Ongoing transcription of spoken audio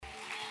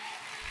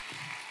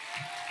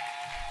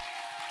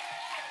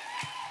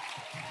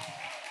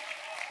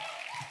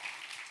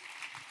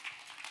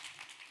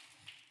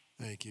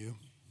Thank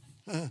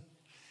you.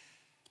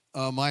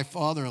 My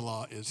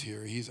father-in-law is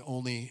here. He's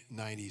only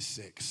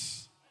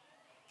 96.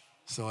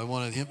 So I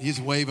wanted him, he's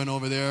waving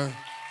over there.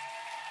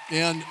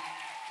 And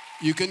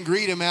you can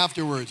greet him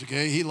afterwards,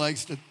 okay? He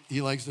likes to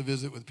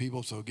visit with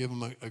people, so give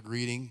him a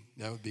greeting.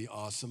 That would be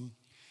awesome.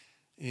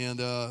 And,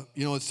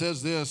 it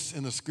says this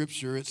in the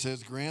scripture. It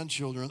says,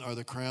 grandchildren are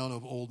the crown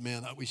of old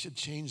men. We should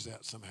change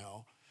that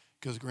somehow,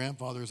 because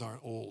grandfathers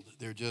aren't old.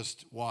 They're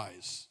just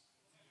wise,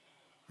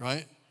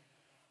 right?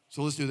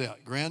 So let's do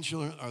that.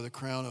 Grandchildren are the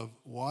crown of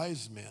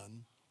wise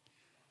men,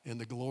 and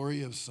the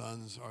glory of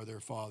sons are their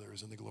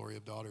fathers, and the glory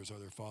of daughters are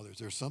their fathers.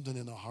 There's something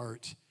in the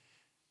heart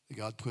that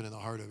God put in the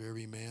heart of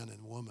every man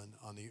and woman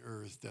on the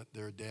earth, that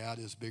their dad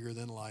is bigger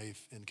than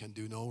life and can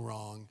do no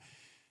wrong.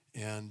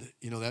 And,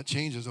 that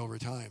changes over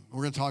time.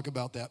 We're going to talk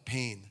about that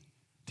pain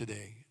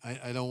today.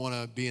 I don't want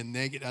to be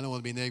negative. I don't want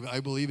to be negative. I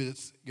believe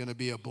it's going to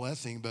be a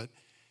blessing, but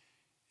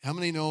how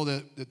many know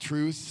that the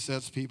truth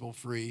sets people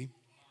free,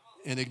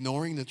 and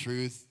ignoring the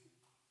truth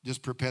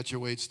just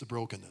perpetuates the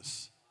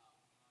brokenness?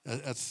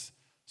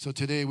 So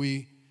today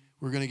we're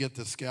going to get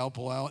the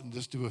scalpel out and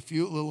just do a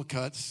few little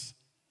cuts,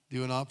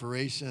 do an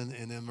operation,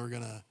 and then we're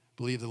going to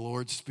believe the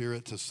Lord's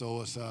Spirit to sew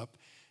us up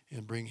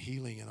and bring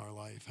healing in our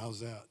life.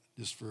 How's that?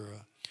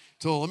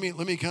 So let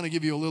me kind of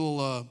give you a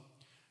little.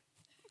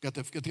 Got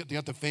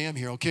the fam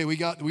here. Okay, we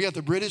got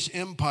the British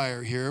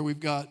Empire here. We've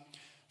got.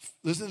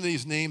 Listen to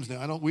these names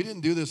now. We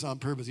didn't do this on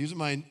purpose. These are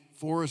my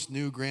Forrest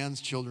new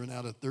grandchildren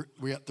out of.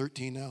 We're at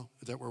 13 now.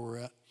 Is that where we're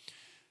at?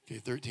 Okay,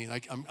 13.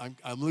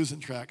 I'm losing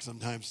track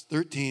sometimes.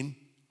 13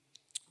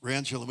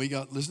 grandchildren.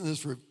 Listen to this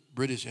for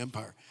British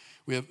Empire.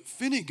 We have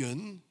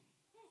Finnegan,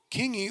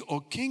 Kingy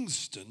or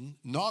Kingston,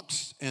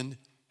 Knox, and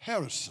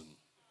Harrison.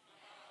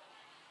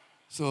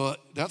 So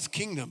that's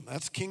kingdom.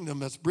 That's kingdom.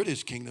 That's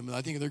British kingdom. And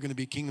I think they're going to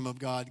be kingdom of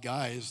God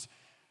guys.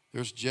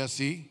 There's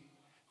Jesse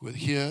with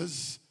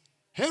his.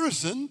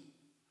 Harrison.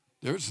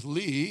 There's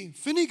Lee.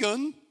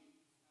 Finnegan.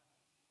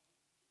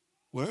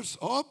 Where's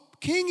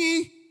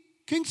Kingy,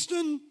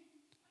 Kingston,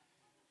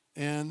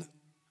 and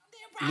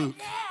Luke.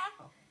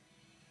 Now.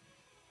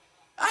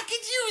 I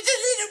could use a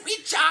little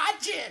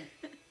recharging.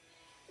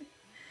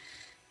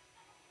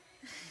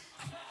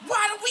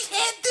 Why don't we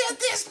head there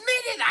this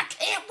minute? I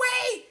can't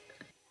wait.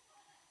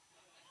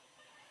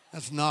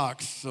 That's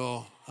Knox.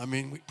 So,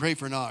 we pray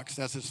for Knox.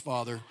 That's his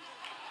father.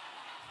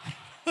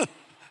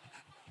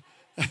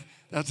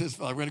 That's his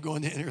father. We're going to go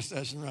into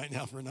intercession right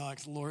now for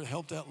Knox. Lord,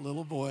 help that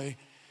little boy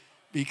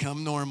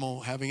become normal,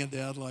 having a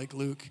dad like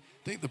Luke.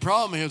 I think the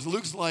problem is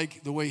Luke's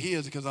like the way he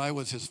is because I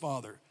was his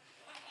father.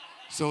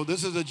 So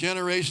this is a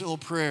generational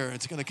prayer.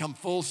 It's going to come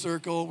full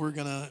circle. We're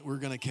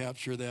going to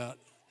capture that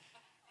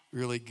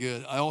really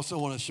good. I also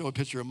want to show a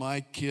picture of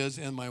my kids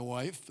and my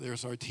wife.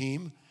 There's our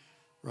team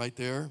right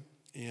there.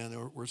 And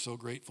we're so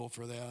grateful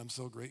for that. I'm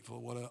so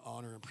grateful. What an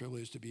honor and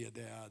privilege to be a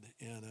dad.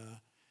 And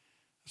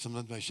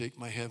sometimes I shake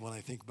my head when I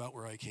think about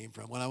where I came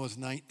from. When I was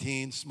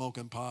 19,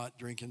 smoking pot,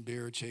 drinking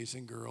beer,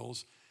 chasing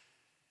girls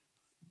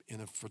in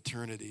a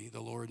fraternity,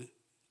 the Lord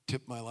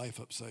tipped my life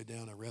upside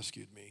down and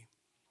rescued me.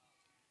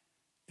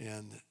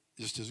 And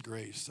just his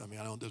grace.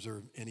 I don't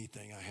deserve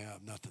anything I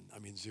have, nothing.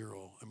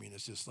 Zero.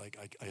 It's just like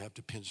I have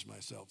to pinch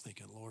myself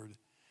thinking, Lord,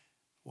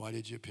 why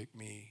did you pick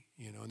me?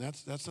 And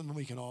that's something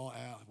we can all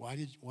ask.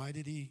 Why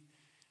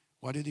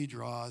did he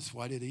draw us?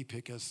 Why did he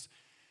pick us?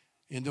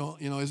 And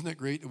isn't it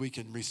great that we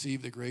can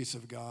receive the grace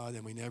of God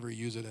and we never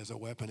use it as a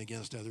weapon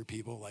against other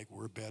people, like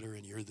we're better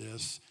and you're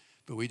this,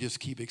 but we just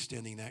keep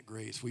extending that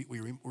grace.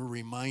 We're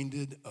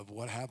reminded of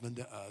what happened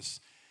to us,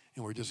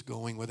 and we're just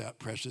going with that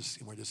precious,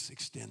 and we're just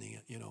extending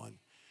it, and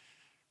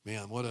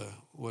man, what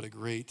a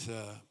great,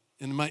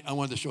 I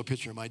wanted to show a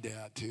picture of my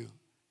dad too.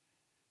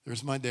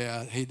 There's my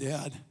dad. Hey,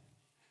 Dad.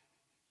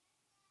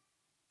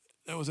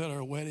 That was at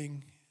our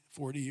wedding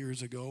 40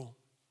 years ago.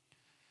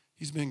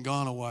 He's been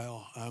gone a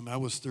while. I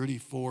was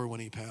 34 when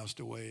he passed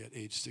away at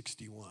age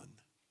 61.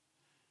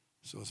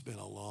 So it's been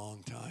a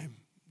long time.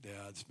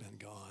 Dad's been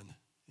gone.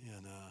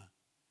 And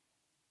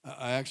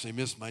I actually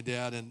miss my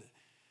dad. And,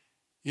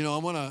 I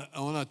want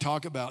to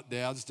talk about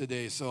dads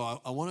today. So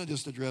I want to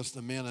just address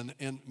the men.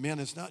 And men,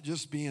 it's not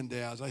just being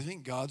dads. I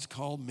think God's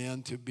called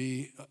men to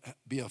be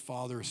a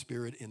father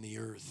spirit in the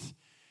earth.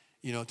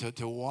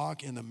 To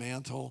walk in the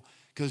mantle.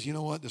 Because you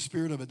know what? The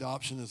spirit of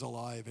adoption is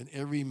alive, and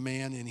every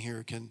man in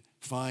here can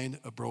find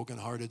a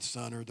brokenhearted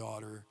son or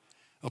daughter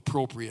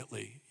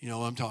appropriately. You know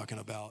what I'm talking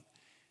about.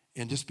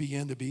 And just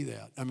begin to be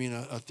that. A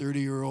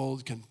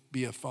 30-year-old can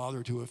be a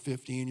father to a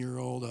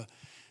 15-year-old. A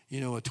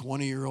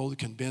 20-year-old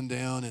can bend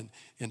down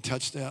and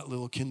touch that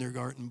little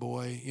kindergarten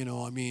boy.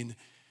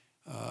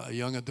 A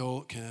young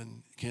adult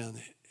can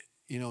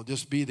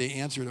just be the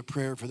answer to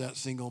prayer for that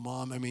single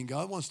mom.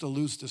 God wants to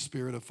loose the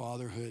spirit of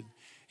fatherhood.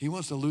 He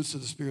wants to loose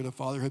the spirit of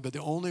fatherhood, but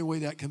the only way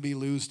that can be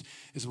loosed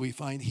is we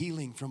find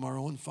healing from our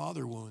own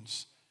father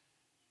wounds.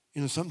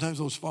 Sometimes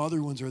those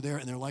father wounds are there,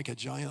 and they're like a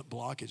giant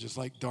blockage. It's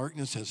like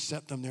darkness has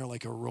set them there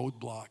like a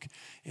roadblock.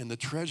 And the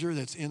treasure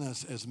that's in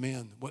us as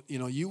men,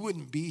 you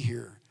wouldn't be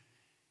here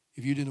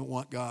if you didn't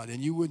want God.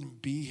 And you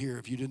wouldn't be here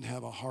if you didn't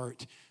have a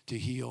heart to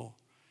heal.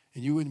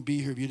 And you wouldn't be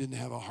here if you didn't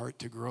have a heart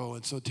to grow.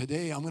 And so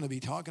today I'm going to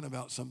be talking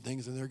about some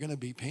things, and they're going to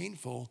be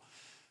painful.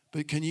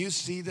 But can you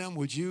see them?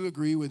 Would you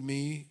agree with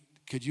me?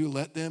 Could you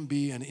let them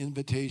be an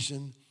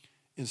invitation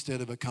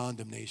instead of a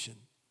condemnation?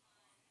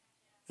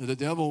 The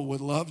devil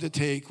would love to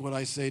take what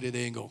I say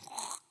today and go,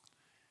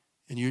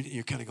 and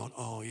you're kind of going,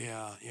 oh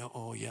yeah,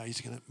 he's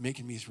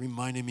he's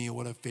reminding me of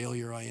what a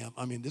failure I am.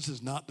 I mean, this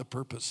is not the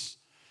purpose.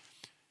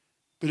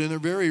 But in a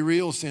very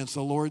real sense,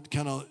 the Lord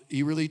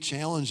he really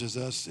challenges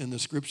us in the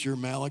scripture,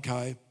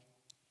 Malachi.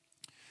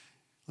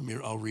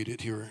 I'll read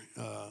it here.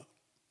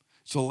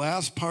 So the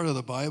last part of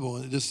the Bible,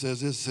 and it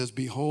says,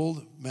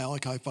 behold,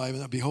 Malachi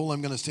 5, behold,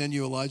 I'm going to send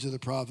you Elijah the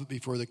prophet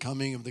before the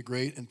coming of the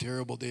great and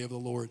terrible day of the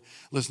Lord.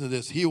 Listen to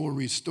this. He will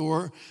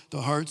restore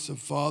the hearts of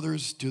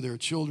fathers to their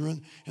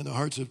children and the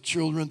hearts of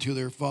children to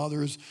their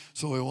fathers,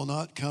 so I will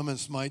not come and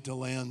smite the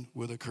land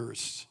with a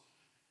curse.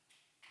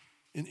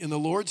 And the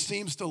Lord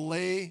seems to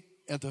lay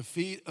at the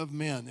feet of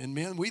men. And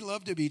men, we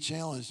love to be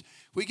challenged.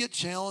 We get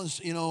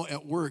challenged,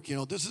 at work.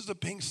 This is a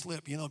pink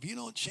slip. If you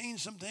don't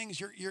change some things,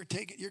 we're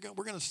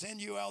going to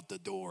send you out the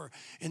door.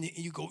 And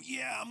you go,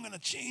 yeah, I'm going to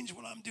change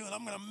what I'm doing.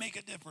 I'm going to make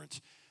a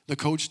difference. The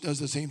coach does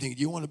the same thing.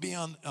 Do you want to be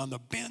on the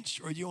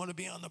bench or do you want to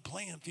be on the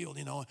playing field?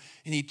 And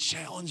he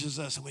challenges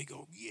us and we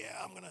go, yeah,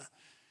 I'm going to.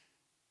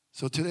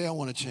 So today I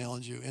want to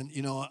challenge you. And,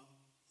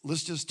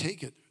 let's just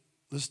take it.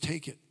 Let's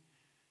take it.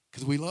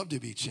 Because we love to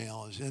be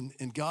challenged.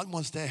 And God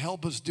wants to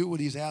help us do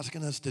what he's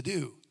asking us to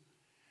do.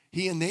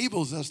 He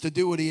enables us to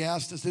do what he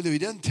asked us to do. He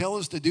doesn't tell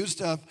us to do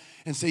stuff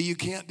and say you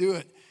can't do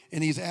it.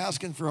 And he's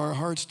asking for our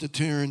hearts to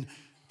turn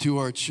to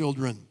our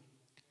children.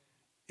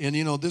 And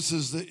this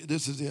is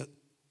it.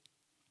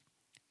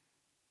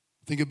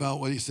 Think about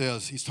what he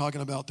says. He's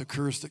talking about the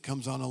curse that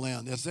comes on the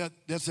land. That's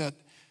that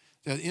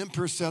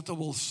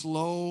imperceptible,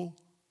 slow,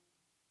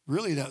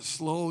 really that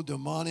slow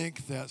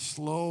demonic,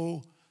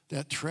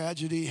 that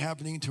tragedy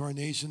happening to our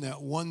nation,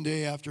 that one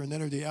day after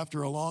another day,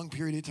 after a long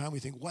period of time, we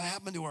think, what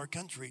happened to our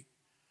country?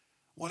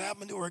 What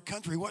happened to our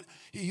country?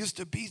 It used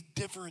to be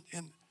different.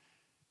 And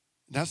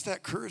that's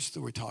that curse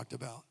that we talked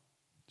about.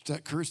 It's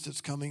that curse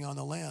that's coming on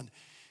the land.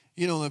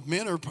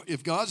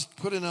 If God's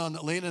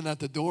laying it at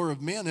the door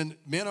of men, and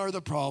men are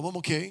the problem,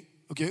 okay,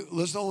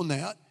 let's own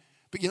that.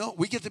 But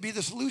we get to be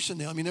the solution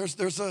now. I mean,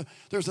 there's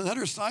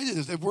another side of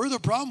this. If we're the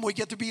problem, we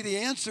get to be the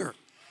answer.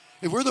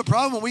 If we're the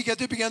problem, we get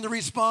to begin to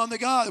respond to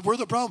God. If we're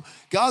the problem,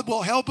 God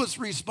will help us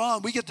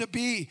respond. We get to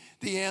be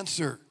the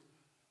answer.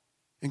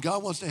 And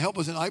God wants to help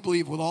us. And I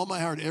believe with all my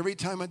heart, every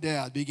time a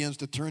dad begins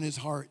to turn his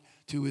heart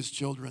to his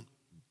children,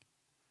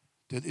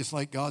 that it's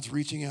like God's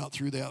reaching out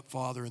through that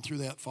father and through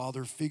that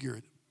father figure.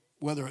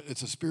 Whether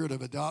it's a spirit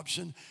of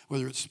adoption,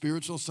 whether it's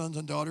spiritual sons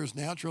and daughters,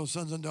 natural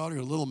sons and daughters,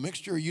 a little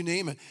mixture, you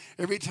name it.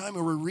 Every time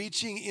we're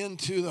reaching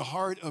into the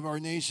heart of our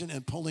nation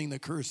and pulling the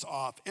curse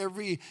off,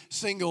 every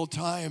single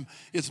time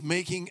it's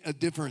making a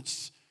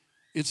difference.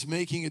 It's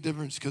making a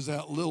difference because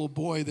that little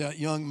boy, that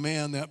young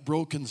man, that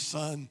broken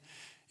son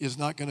is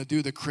not going to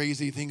do the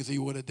crazy things he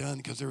would have done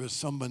because there was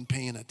someone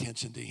paying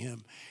attention to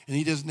him. And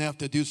he doesn't have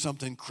to do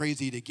something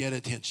crazy to get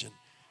attention.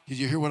 Did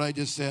you hear what I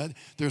just said?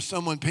 There's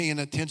someone paying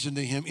attention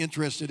to him,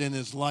 interested in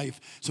his life,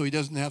 so he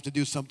doesn't have to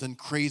do something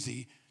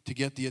crazy to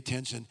get the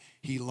attention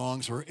he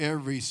longs for.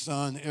 Every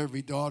son,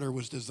 every daughter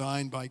was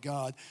designed by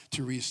God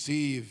to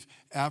receive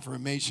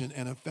affirmation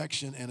and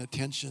affection and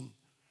attention.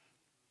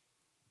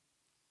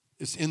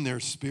 It's in their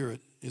spirit.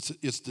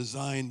 It's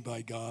designed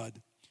by God.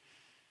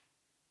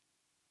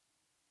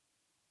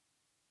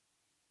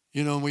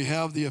 We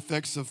have the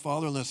effects of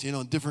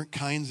fatherlessness, different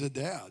kinds of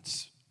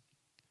dads.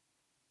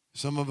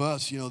 Some of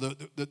us,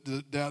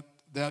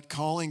 that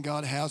calling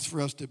God has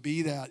for us to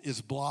be that is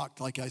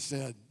blocked, like I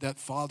said. That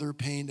father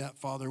pain, that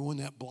father wound,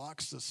 that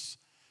blocks us.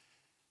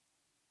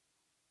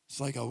 It's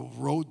like a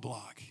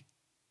roadblock.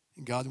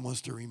 And God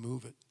wants to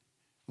remove it,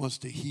 wants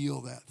to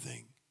heal that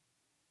thing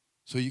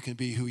so you can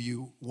be who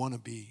you want to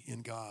be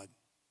in God.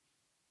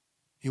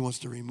 He wants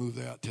to remove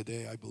that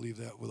today. I believe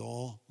that with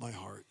all my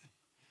heart.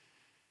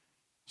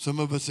 Some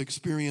of us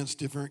experience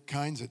different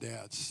kinds of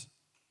dads.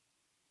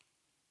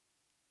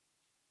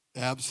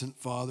 Absent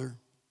father,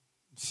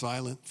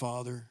 silent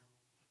father,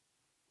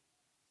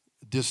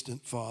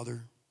 distant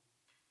father,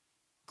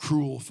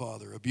 cruel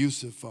father,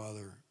 abusive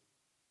father,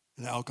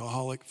 an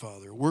alcoholic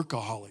father,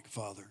 workaholic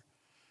father,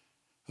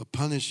 a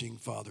punishing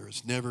father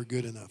is never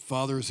good enough.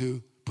 Fathers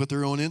who put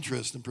their own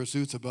interests and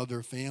pursuits above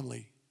their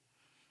family.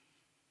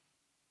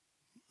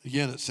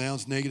 Again, it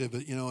sounds negative,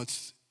 but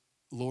it's,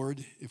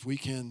 Lord, if we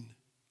can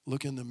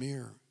look in the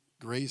mirror,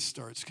 grace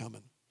starts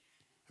coming.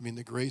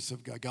 The grace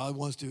of God. God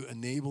wants to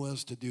enable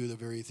us to do the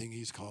very thing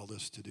he's called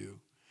us to do.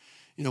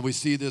 We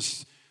see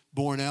this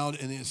borne out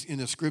in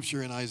the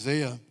scripture in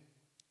Isaiah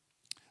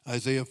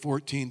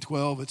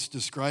 14:12. It's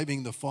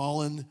describing the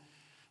fallen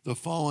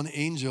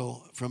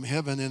angel from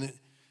heaven. And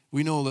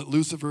we know that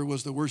Lucifer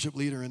was the worship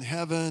leader in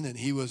heaven, and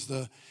he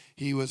wanted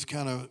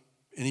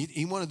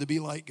to be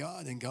like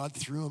God, and God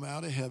threw him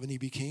out of heaven. He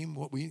became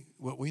what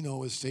we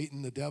know as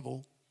Satan, the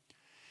devil.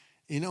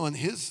 And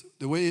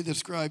the way he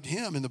described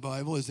him in the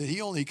Bible is that he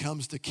only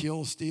comes to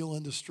kill, steal,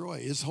 and destroy.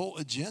 His whole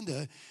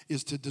agenda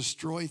is to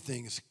destroy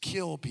things,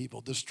 kill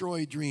people,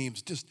 destroy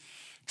dreams, just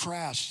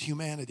trash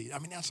humanity. I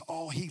mean, that's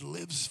all he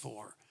lives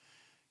for.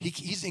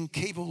 He's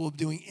incapable of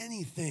doing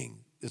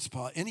anything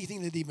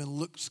anything that even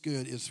looks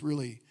good is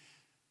really,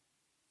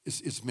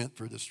 it's meant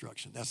for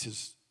destruction. That's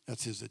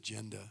his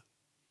agenda.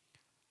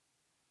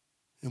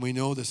 And we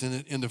know this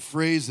in the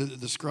phrase that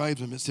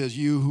describes him. It says,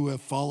 "You who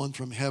have fallen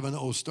from heaven,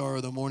 O star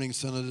of the morning,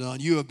 son of the dawn.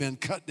 You have been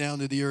cut down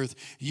to the earth,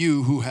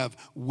 you who have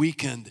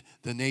weakened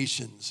the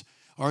nations."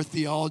 Our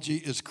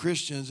theology as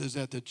Christians is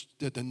that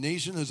the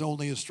nation is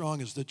only as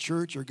strong as the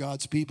church or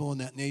God's people in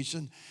that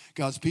nation.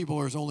 God's people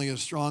are only as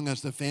strong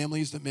as the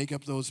families that make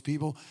up those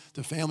people.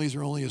 The families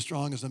are only as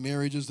strong as the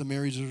marriages. The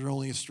marriages are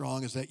only as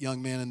strong as that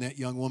young man and that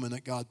young woman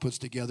that God puts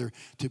together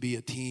to be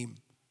a team.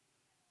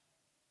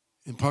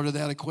 And part of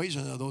that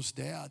equation are those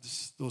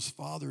dads, those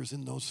fathers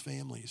in those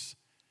families.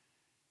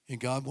 And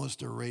God wants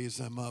to raise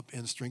them up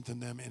and strengthen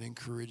them and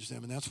encourage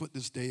them. And that's what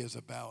this day is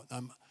about.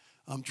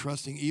 I'm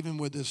trusting, even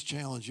with this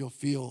challenge, you'll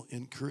feel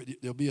encouraged.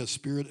 There'll be a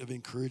spirit of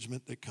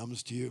encouragement that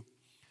comes to you.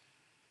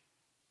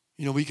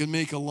 We can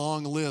make a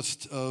long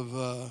list of,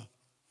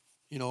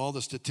 all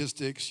the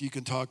statistics. You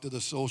can talk to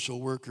the social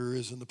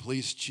workers and the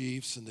police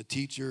chiefs and the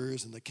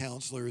teachers and the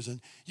counselors,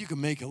 and you can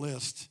make a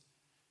list.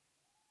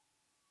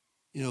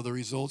 The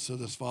results of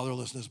this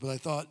fatherlessness. But I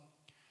thought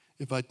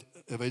if I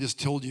just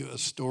told you a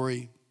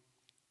story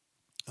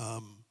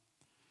of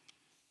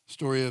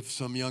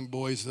some young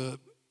boys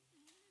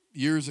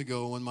years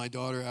ago when my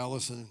daughter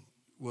Allison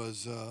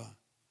was, I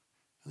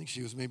think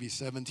she was maybe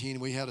 17.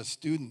 We had a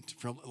student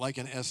like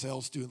an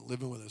SL student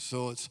living with us.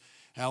 So it's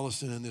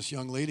Allison and this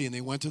young lady, and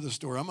they went to the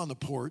store. I'm on the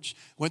porch,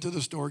 went to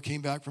the store,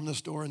 came back from the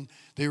store, and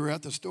they were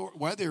at the store.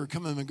 While they were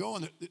coming and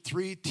going,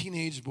 3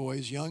 teenage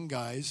boys, young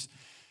guys,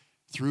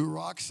 threw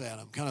rocks at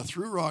him,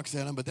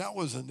 but that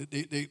wasn't,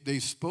 they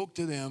spoke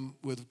to them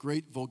with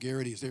great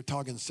vulgarities. They're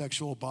talking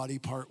sexual body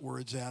part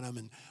words at them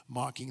and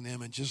mocking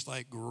them and just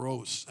like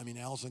gross. I mean,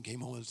 Allison came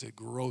home and said,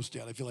 "Gross,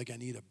 Dad, I feel like I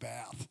need a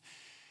bath."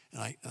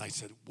 And I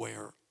said,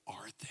 "Where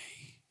are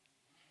they?"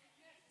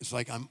 It's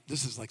like,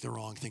 this is like the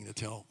wrong thing to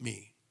tell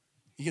me.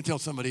 You can tell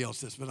somebody else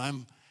this, but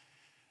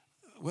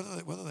what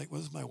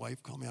does my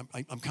wife call me?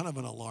 I'm kind of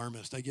an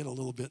alarmist. I get a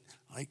little bit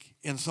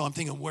and so I'm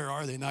thinking, where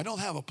are they? And I don't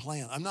have a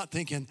plan. I'm not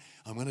thinking,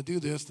 I'm going to do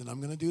this, then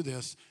I'm going to do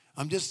this.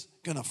 I'm just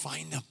going to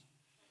find them.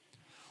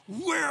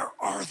 Where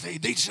are they?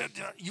 They said,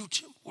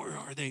 where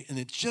are they?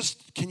 And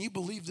can you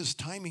believe this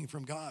timing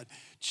from God?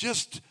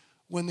 Just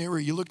when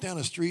you look down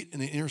a street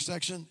in the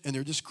intersection and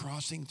they're just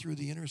crossing through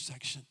the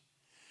intersection.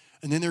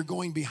 And then they're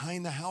going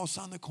behind the house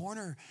on the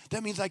corner.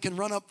 That means I can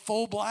run up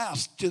full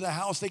blast to the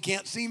house. They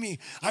can't see me.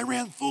 I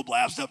ran full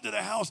blast up to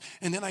the house,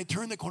 and then I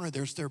turned the corner.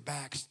 There's their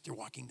backs. They're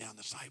walking down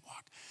the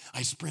sidewalk.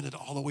 I sprinted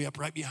all the way up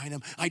right behind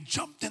them. I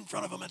jumped in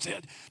front of them and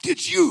said,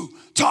 "Did you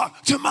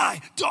talk to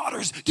my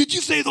daughters? Did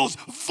you say those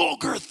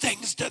vulgar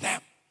things to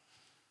them?"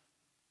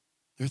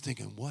 They're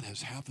thinking, what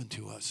has happened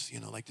to us?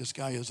 Like this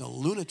guy is a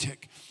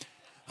lunatic.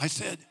 I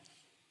said,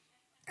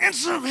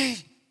 "Answer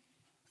me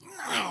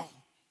now.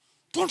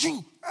 Don't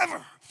you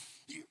ever."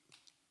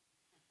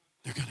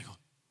 They're kind of going,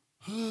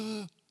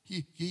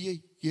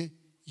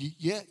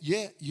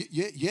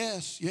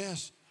 yes.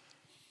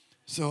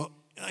 So,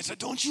 and I said,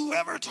 "Don't you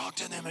ever talk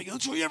to them.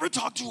 Don't you ever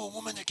talk to a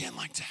woman again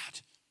like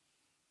that.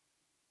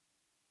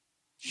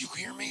 You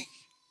hear me?"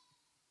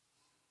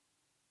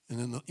 And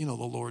then, the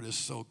Lord is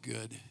so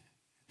good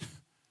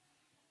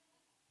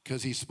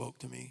because he spoke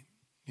to me.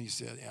 He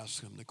said,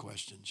 "Ask him the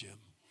question,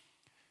 Jim."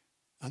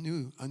 I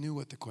knew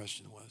what the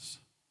question was.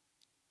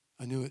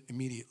 I knew it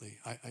immediately.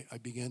 I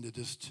began to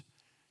just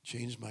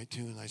change my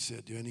tune. I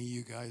said, "Do any of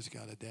you guys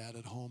got a dad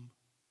at home?"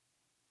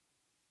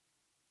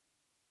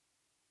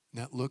 And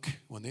that look,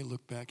 when they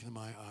looked back into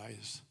my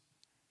eyes,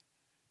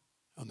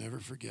 I'll never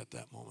forget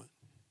that moment.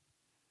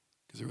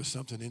 Because there was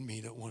something in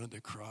me that wanted to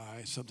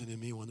cry, something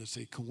in me wanted to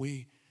say, can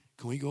we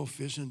go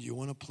fishing? Do you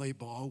want to play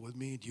ball with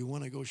me? Do you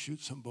want to go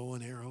shoot some bow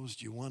and arrows?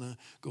 Do you want to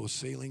go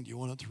sailing? Do you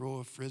want to throw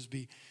a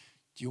frisbee?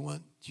 Do you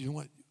want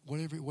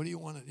whatever? What do you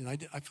want? And I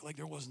feel like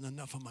there wasn't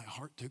enough of my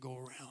heart to go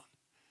around.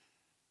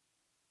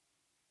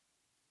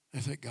 I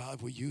said,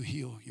 "God, will you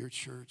heal your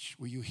church?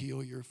 Will you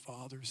heal your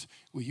fathers?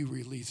 Will you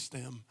release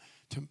them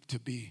to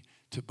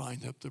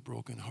bind up the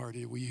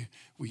brokenhearted?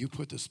 Will you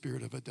put the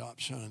spirit of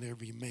adoption on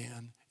every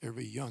man,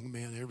 every young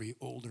man, every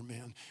older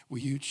man? Will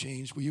you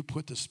change? Will you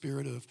put the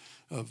spirit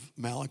of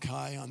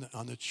Malachi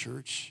on the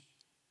church?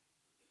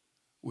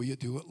 Will you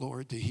do it,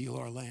 Lord, to heal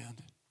our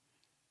land?"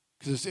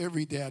 Because it's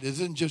every dad. It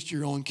isn't just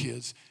your own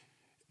kids.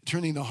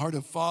 Turning the heart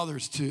of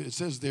fathers to, it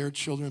says their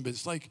children, but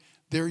it's like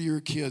they're your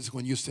kids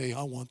when you say,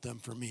 "I want them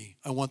for me.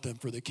 I want them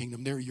for the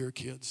kingdom." They're your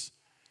kids.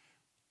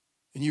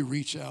 And you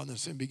reach out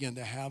and begin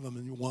to have them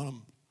and you want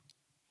them.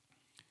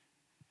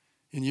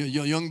 And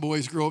your young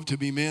boys grow up to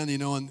be men,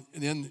 and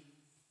then,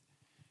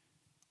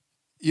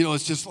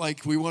 it's just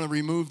like we want to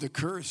remove the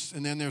curse.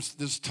 And then there's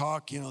this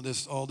talk,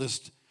 this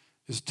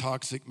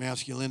toxic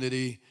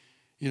masculinity,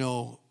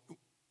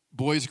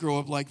 Boys grow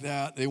up like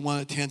that. They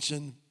want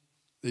attention.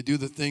 They do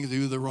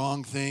the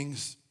wrong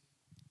things.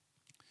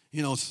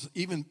 You know,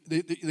 even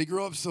they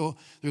grow up so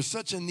there's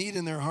such a need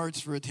in their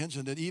hearts for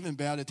attention that even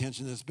bad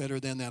attention is better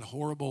than that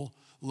horrible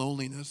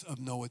loneliness of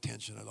no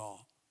attention at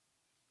all.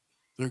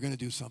 They're going to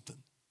do something.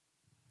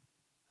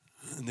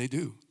 And they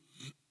do.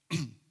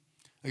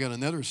 I got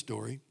another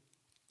story.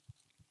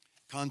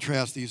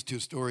 Contrast these two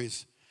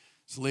stories.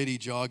 This lady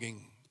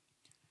jogging.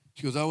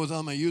 She goes, I was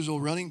on my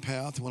usual running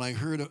path when I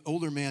heard an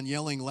older man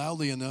yelling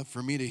loudly enough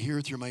for me to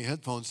hear through my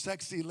headphones,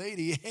 "Sexy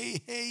lady,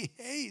 hey, hey,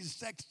 hey,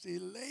 sexy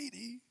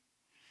lady."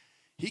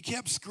 He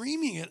kept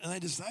screaming it, and I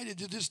decided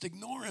to just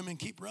ignore him and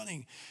keep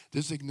running.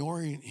 This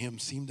ignoring him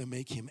seemed to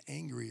make him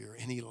angrier,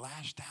 and he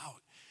lashed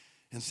out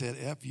and said,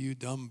 "F you,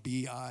 dumb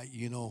B.I."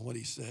 You know what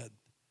he said.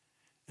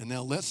 And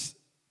now let's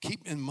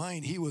keep in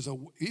mind he was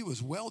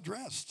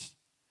well-dressed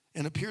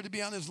and appeared to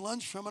be on his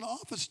lunch from an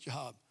office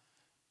job.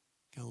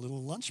 Got a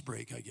little lunch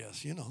break, I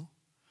guess, you know.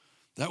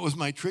 That was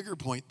my trigger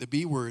point, the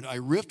B word. I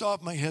ripped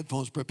off my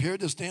headphones,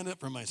 prepared to stand up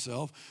for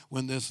myself,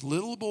 when this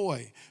little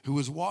boy who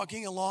was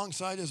walking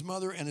alongside his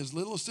mother and his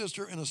little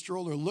sister in a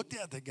stroller looked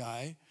at the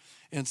guy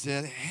and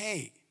said,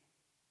 "Hey,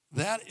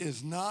 that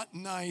is not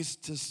nice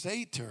to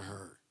say to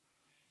her.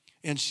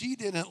 And she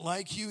didn't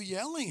like you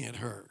yelling at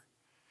her.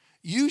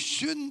 You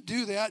shouldn't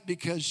do that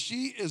because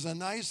she is a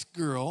nice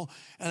girl,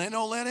 and I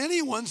don't let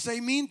anyone say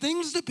mean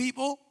things to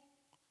people.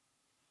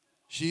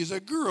 She's a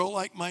girl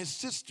like my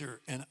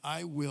sister, and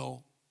I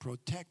will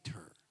protect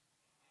her."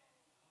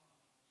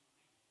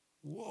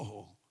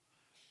 Whoa.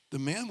 The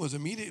man was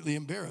immediately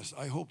embarrassed.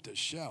 I hope to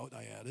shout,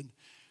 I added,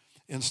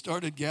 and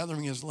started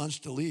gathering his lunch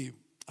to leave.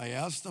 I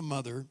asked the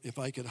mother if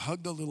I could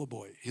hug the little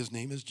boy. His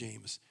name is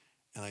James,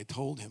 and I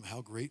told him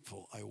how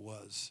grateful I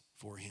was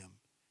for him.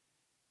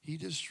 He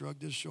just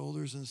shrugged his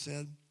shoulders and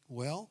said,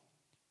 "Well,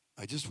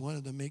 I just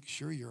wanted to make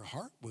sure your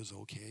heart was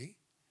okay."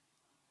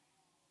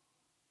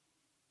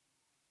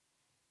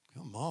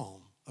 Come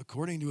on.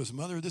 According to his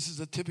mother, this is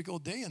a typical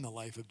day in the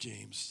life of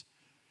James.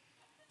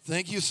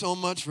 Thank you so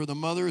much for the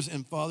mothers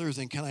and fathers,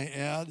 and can I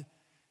add,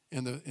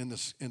 and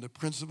the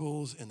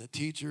principals and the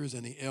teachers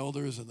and the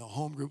elders and the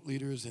home group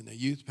leaders and the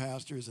youth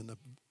pastors and the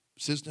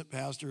assistant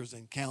pastors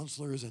and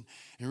counselors and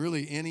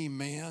really any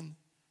man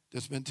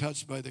that's been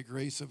touched by the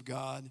grace of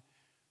God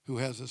who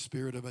has a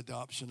spirit of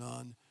adoption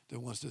on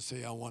that wants to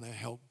say, "I want to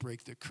help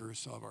break the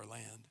curse of our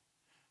land."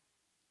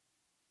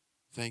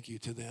 Thank you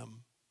to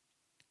them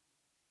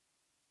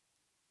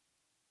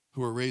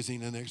who are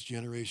raising the next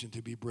generation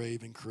to be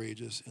brave and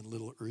courageous and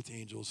little earth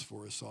angels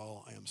for us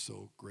all. I am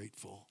so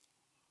grateful.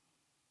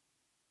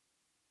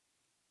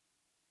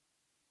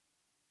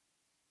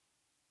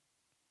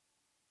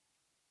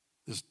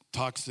 This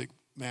toxic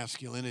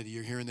masculinity,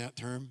 you're hearing that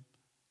term?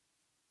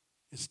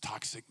 It's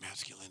toxic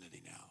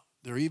masculinity now.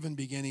 They're even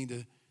beginning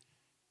to,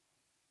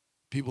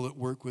 people that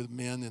work with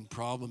men and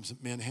problems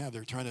that men have,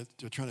 they're trying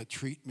to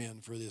treat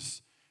men for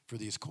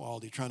these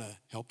qualities, trying to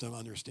help them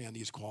understand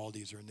these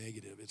qualities are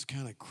negative. It's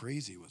kind of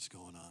crazy what's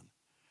going on.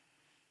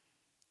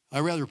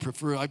 I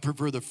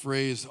prefer the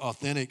phrase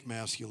authentic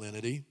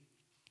masculinity,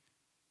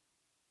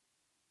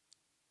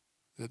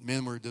 that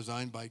men were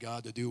designed by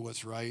God to do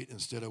what's right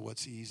instead of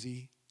what's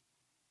easy.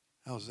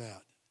 How's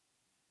that?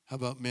 How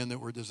about men that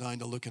were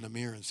designed to look in a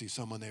mirror and see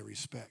someone they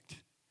respect,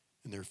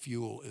 and their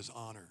fuel is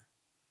honor?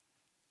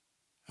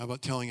 How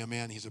about telling a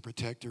man he's a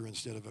protector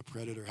instead of a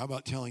predator? How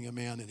about telling a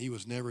man that he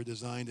was never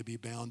designed to be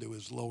bound to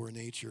his lower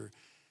nature,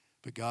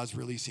 but God's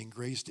releasing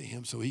grace to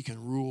him so he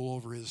can rule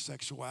over his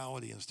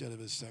sexuality instead of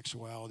his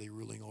sexuality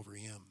ruling over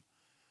him?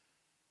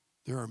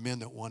 There are men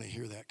that want to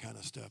hear that kind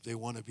of stuff. They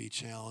want to be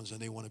challenged,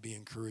 and they want to be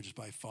encouraged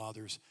by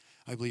fathers.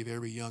 I believe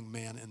every young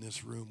man in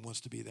this room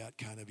wants to be that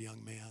kind of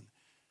young man.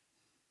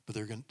 But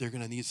they're going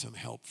to need some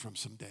help from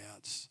some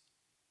dads.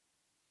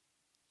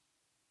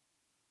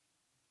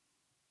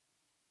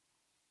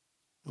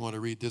 I want to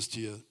read this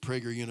to you.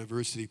 Prager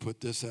University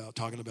put this out,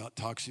 talking about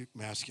toxic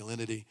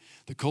masculinity.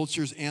 The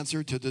culture's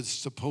answer to this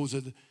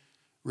supposed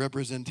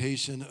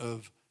representation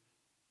of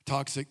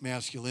toxic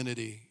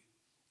masculinity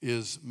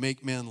is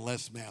make men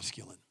less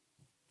masculine.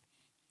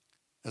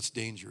 That's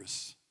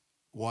dangerous.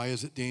 Why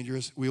is it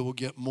dangerous? We will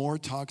get more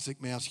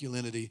toxic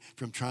masculinity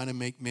from trying to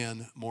make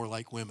men more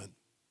like women.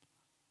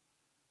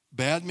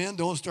 Bad men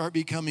don't start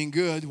becoming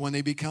good when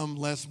they become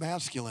less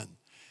masculine.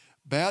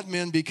 Bad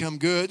men become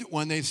good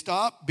when they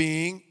stop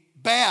being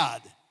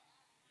bad.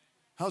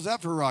 How's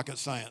that for rocket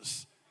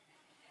science?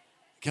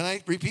 Can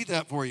I repeat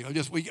that for you?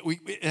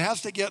 It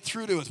has to get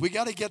through to us. We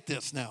got to get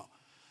this now.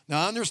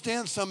 Now, I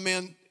understand some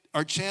men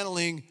are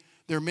channeling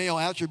their male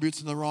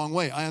attributes in the wrong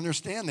way. I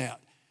understand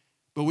that.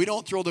 But we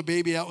don't throw the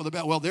baby out with the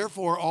bath. Well,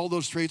 therefore, all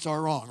those traits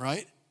are wrong,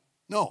 right?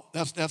 No,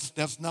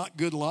 that's not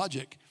good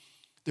logic.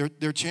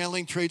 They're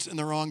channeling traits in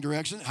the wrong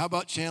direction. How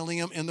about channeling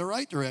them in the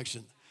right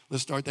direction?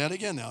 Let's start that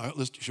again now.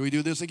 Should we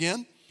do this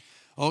again?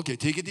 Okay,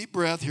 take a deep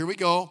breath. Here we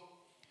go.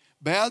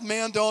 Bad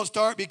men don't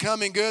start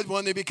becoming good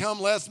when they become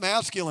less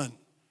masculine.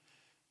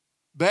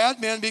 Bad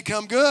men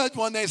become good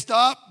when they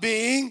stop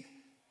being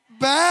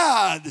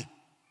bad.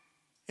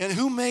 And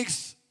who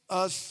makes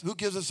us, who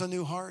gives us a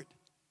new heart?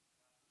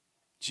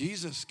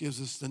 Jesus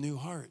gives us the new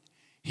heart.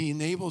 He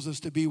enables us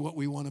to be what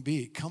we want to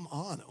be. Come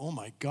on, oh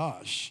my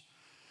gosh.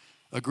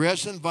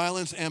 Aggression,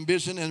 violence,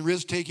 ambition, and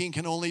risk-taking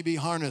can only be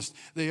harnessed.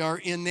 They are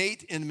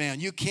innate in man.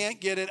 You can't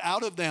get it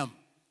out of them.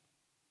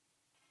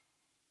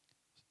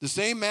 The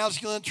same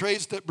masculine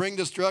traits that bring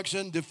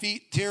destruction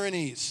defeat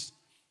tyrannies.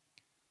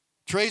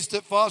 Traits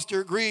that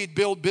foster greed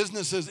build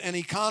businesses and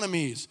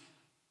economies.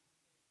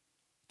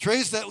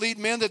 Traits that lead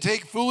men to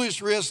take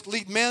foolish risks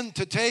lead men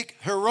to take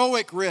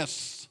heroic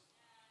risks.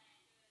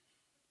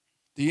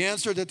 The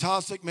answer to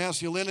toxic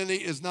masculinity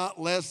is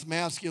not less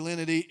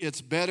masculinity,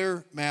 it's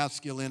better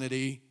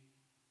masculinity.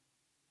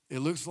 It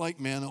looks like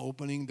men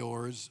opening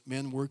doors,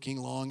 men working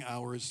long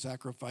hours,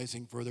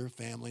 sacrificing for their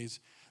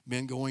families,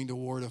 men going to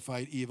war to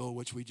fight evil,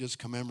 which we just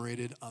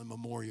commemorated on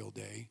Memorial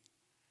Day.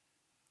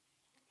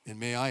 And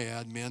may I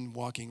add, men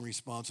walking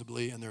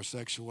responsibly in their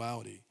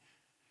sexuality.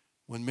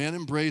 When men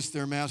embrace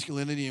their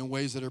masculinity in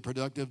ways that are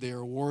productive, they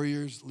are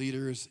warriors,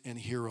 leaders, and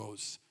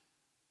heroes.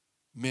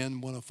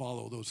 Men want to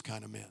follow those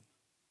kind of men.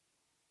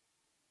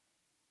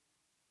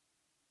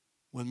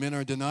 When men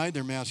are denied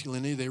their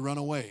masculinity, they run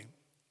away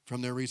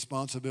from their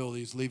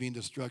responsibilities, leaving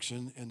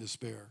destruction and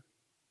despair.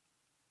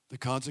 The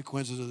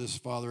consequences of this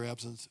father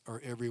absence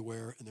are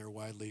everywhere, and they're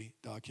widely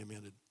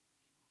documented.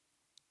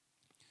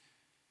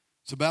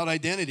 It's about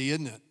identity,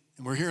 isn't it?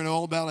 And we're hearing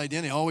all about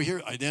identity. Oh, we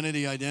hear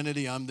identity,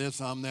 I'm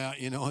this, I'm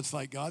that. You know, it's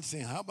like God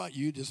saying, how about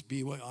you just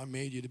be what I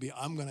made you to be?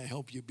 I'm going to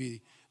help you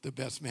be the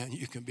best man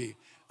you can be.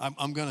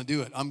 I'm going to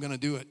do it. I'm going to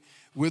do it.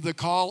 With the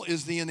call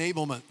is the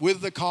enablement.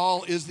 With the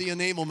call is the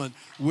enablement.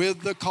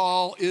 With the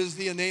call is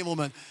the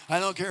enablement. I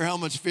don't care how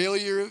much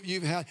failure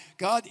you've had.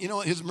 God, you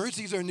know, his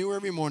mercies are new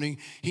every morning.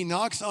 He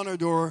knocks on our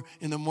door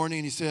in the morning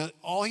and he says,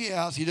 all he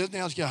asks, he doesn't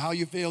ask you how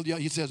you failed yet.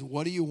 He says,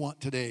 what do you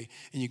want today?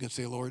 And you can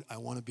say, Lord, I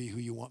want to be who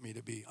you want me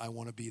to be. I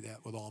want to be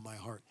that with all my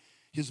heart.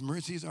 His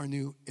mercies are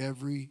new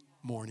every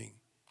morning.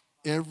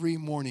 Every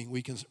morning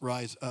we can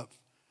rise up.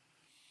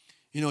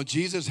 You know,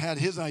 Jesus had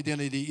his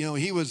identity. You know,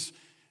 he was,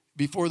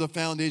 before the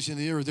foundation of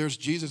the earth, there's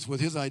Jesus with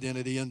his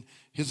identity. And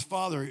his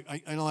father, I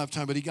don't have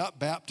time, but he got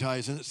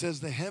baptized. And it says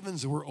the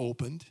heavens were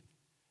opened.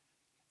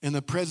 And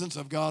the presence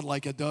of God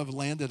like a dove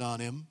landed on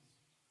him.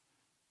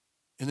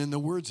 And in the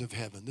words of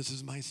heaven, this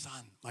is my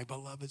son, my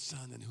beloved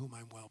son, in whom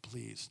I'm well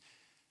pleased.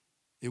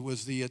 It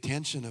was the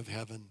attention of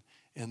heaven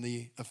and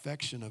the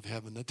affection of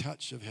heaven, the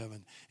touch of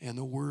heaven, and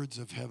the words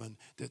of heaven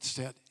that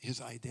set his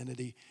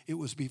identity. It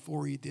was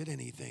before he did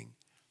anything.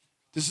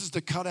 This is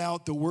to cut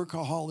out the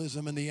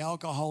workaholism and the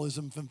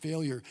alcoholism from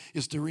failure,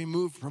 is to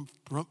remove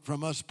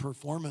from us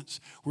performance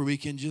where we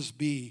can just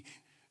be.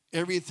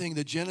 Everything,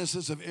 the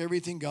genesis of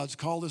everything God's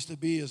called us to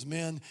be as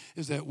men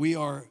is that we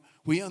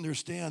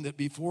understand that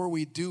before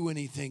we do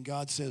anything,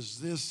 God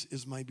says, this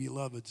is my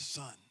beloved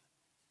son.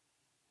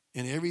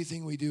 And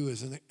everything we do,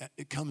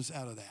 it comes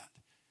out of that.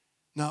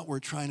 Not we're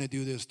trying to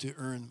do this to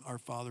earn our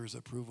Father's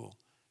approval.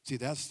 See,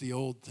 that's the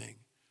old thing.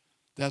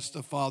 That's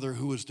the father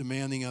who was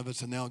demanding of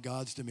us, and now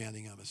God's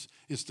demanding of us.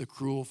 It's the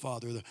cruel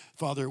father. The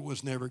father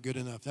was never good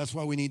enough. That's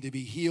why we need to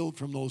be healed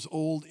from those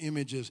old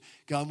images.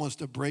 God wants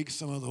to break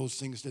some of those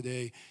things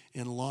today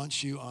and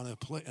launch you on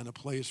in a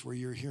place where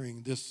you're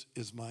hearing, this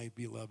is my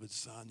beloved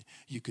son.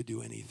 You could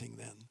do anything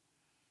then.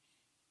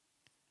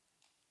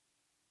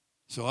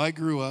 So I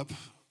grew up,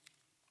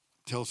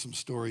 tell some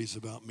stories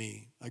about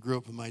me. I grew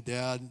up with my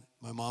dad.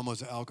 My mom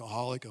was an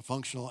alcoholic, a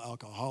functional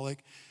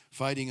alcoholic.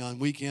 Fighting on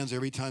weekends,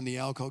 every time the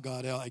alcohol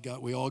got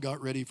out, we all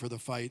got ready for the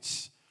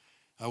fights.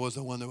 I was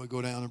the one that would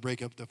go down and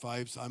break up the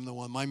fights. I'm the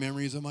one. My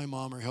memories of my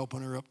mom are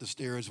helping her up the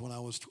stairs when I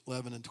was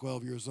 11 and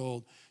 12 years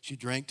old. She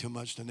drank too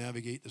much to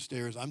navigate the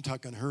stairs. I'm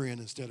tucking her in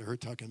instead of her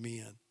tucking me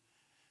in.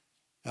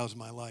 That was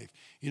my life.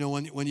 You know,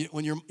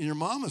 when your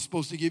mom is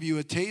supposed to give you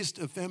a taste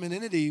of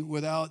femininity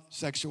without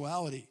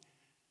sexuality.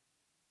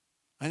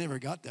 I never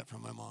got that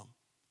from my mom.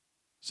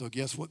 So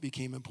guess what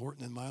became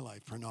important in my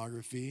life?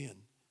 Pornography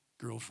and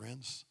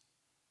girlfriends.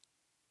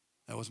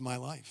 That was my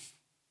life.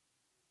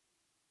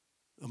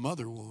 A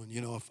mother wound,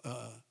 you know.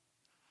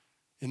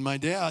 And my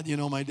dad,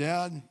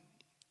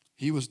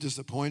 he was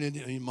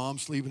disappointed. I mean, mom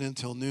sleeping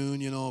until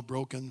noon,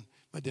 broken.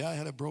 My dad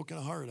had a broken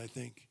heart, I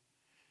think.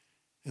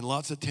 And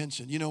lots of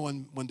tension. You know,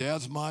 when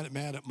dad's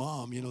mad at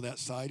mom, that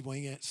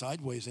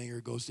sideways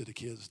anger goes to the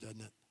kids,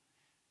 doesn't it?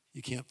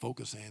 You can't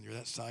focus anger.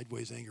 That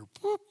sideways anger,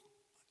 boop,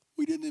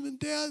 we didn't even,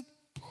 Dad,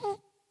 boop.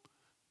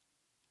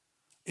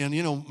 And,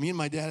 me and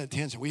my dad had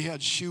tension. We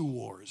had shoe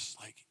wars.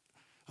 Like,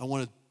 I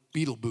wanted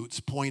Beatle boots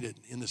pointed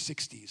in the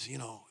 60s.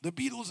 The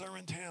Beatles are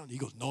in town. He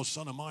goes, no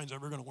son of mine's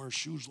ever going to wear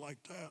shoes like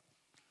that.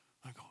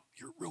 I go,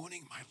 you're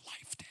ruining my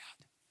life,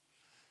 Dad.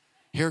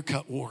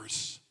 Haircut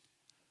wars.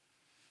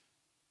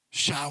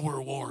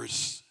 Shower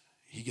wars.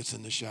 He gets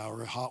in the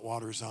shower, hot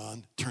water's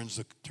on, turns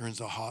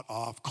the hot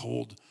off,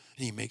 cold,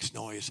 and he makes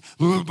noise.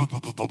 And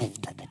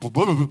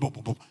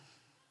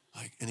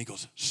he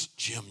goes,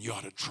 Jim, you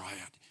ought to try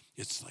it.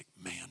 It's like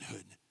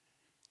manhood.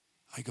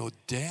 I go,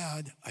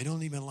 Dad, I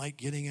don't even like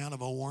getting out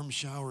of a warm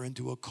shower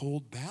into a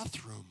cold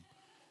bathroom.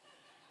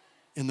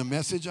 And the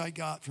message I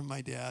got from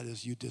my dad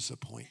is, you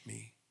disappoint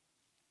me.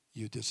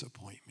 You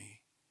disappoint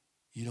me.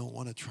 You don't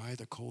want to try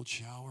the cold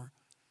shower?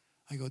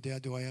 I go,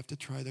 Dad, do I have to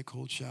try the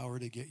cold shower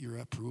to get your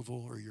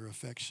approval or your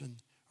affection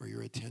or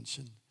your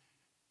attention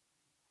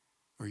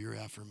or your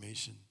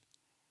affirmation?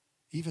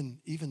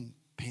 Even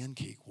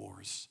pancake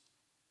wars,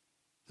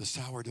 the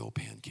sourdough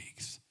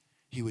pancakes.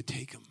 He would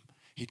take them.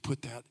 He'd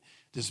put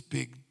this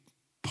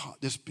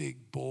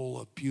big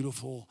bowl of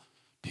beautiful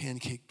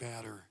pancake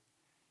batter,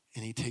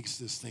 and he takes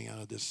this thing out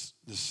of this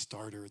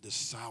starter, this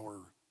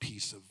sour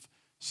piece of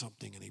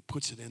something, and he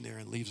puts it in there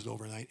and leaves it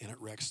overnight, and it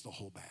wrecks the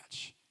whole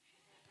batch.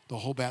 The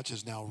whole batch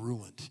is now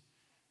ruined.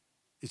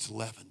 It's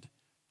leavened.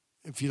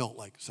 If you don't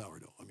like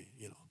sourdough,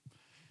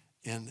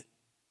 And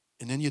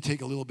then you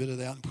take a little bit of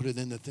that and put it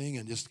in the thing,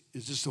 and it's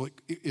just so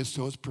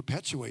it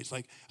perpetuates.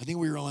 Like, I think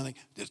we were only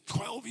this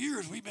 12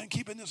 years we've been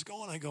keeping this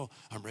going. I go,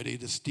 I'm ready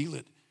to steal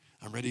it.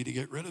 I'm ready to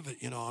get rid of it.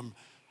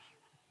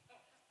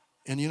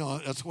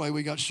 That's why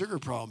we got sugar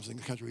problems in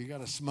the country. You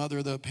got to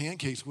smother the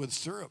pancakes with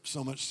syrup,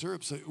 so much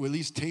syrup, so it will at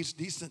least taste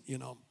decent.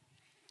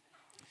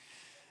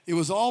 It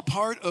was all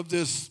part of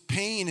this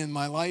pain in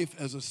my life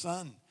as a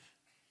son.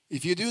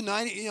 If you do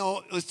 90,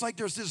 it's like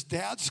there's this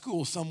dad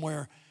school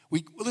somewhere.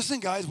 Listen,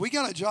 guys, we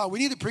got a job. We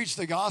need to preach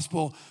the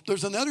gospel.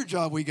 There's another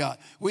job we got.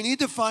 We need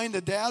to find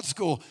a dad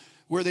school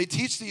where they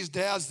teach these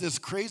dads this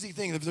crazy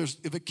thing.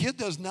 If a kid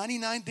does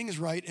 99 things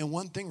right and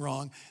one thing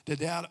wrong, the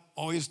dad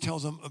always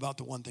tells them about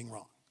the one thing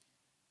wrong.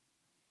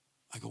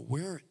 I go,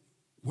 where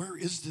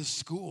is this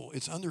school?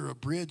 It's under a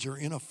bridge or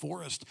in a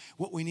forest.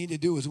 What we need to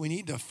do is we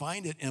need to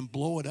find it and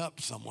blow it up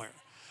somewhere.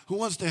 Who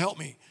wants to help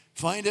me?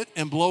 Find it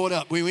and blow it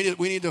up. We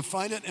need to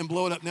find it and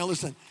blow it up. Now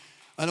listen,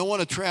 I don't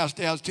want to trash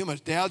dads too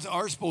much. Dads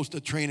are supposed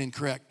to train and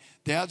correct.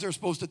 Dads are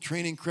supposed to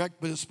train and correct,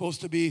 but it's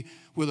supposed to be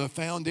with a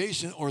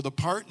foundation or the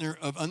partner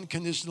of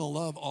unconditional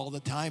love all the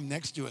time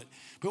next to it.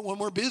 But when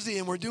we're busy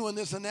and we're doing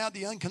this and that,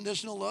 the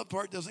unconditional love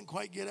part doesn't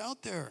quite get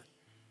out there.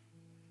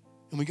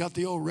 And we got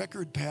the old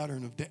record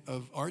pattern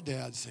of our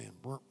dad saying,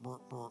 burp,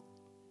 burp, burp.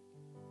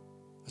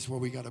 That's where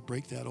we got to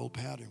break that old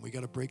pattern. We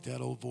got to break that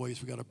old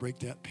voice. We got to break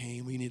that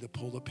pain. We need to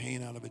pull the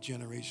pain out of a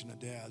generation of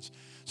dads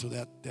so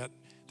that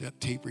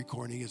tape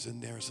recording is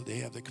in there so they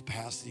have the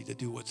capacity to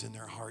do what's in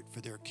their heart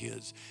for their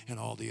kids and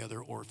all the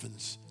other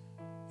orphans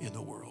in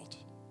the world.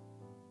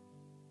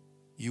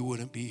 You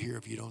wouldn't be here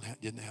if you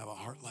didn't have a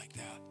heart like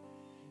that.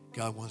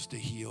 God wants to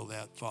heal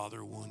that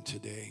father wound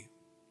today.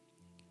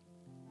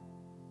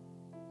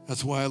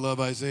 That's why I love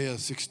Isaiah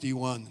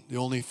 61. The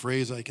only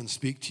phrase I can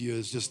speak to you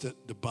is just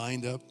to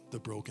bind up the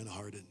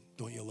brokenhearted.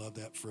 Don't you love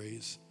that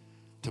phrase?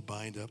 To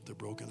bind up the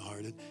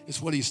brokenhearted.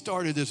 It's what he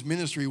started his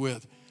ministry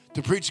with,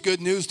 to preach good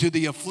news to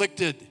the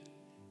afflicted.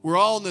 We're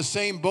all in the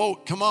same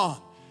boat. Come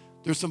on.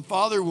 There's some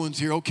father wounds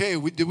here. Okay,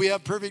 do we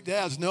have perfect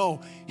dads?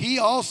 No. He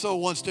also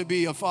wants to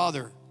be a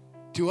father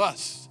to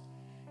us.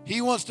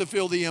 He wants to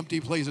fill the empty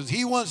places.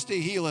 He wants to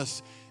heal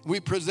us. We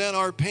present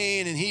our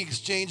pain, and he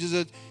exchanges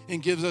it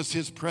and gives us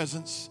his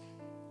presence.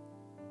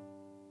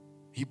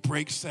 He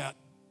breaks that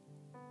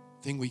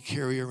thing we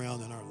carry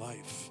around in our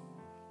life.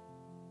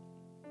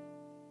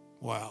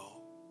 Wow.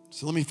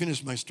 So let me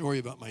finish my story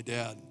about my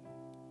dad.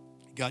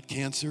 He got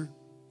cancer.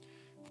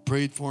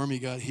 Prayed for him. He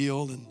got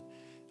healed. And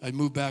I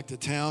moved back to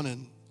town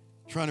and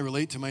trying to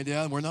relate to my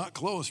dad. We're not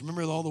close.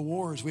 Remember all the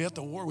wars? We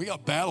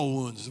got battle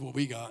wounds is what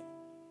we got.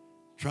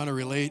 Trying to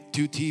relate,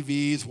 2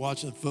 TVs,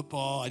 watching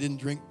football. I didn't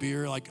drink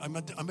beer. I'm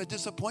a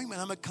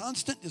disappointment. I'm a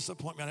constant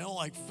disappointment. I don't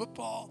like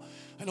football.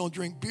 I don't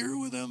drink beer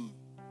with him.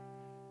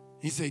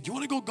 He said, do you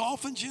want to go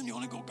golfing, Jim? You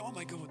want to go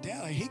golfing? I go,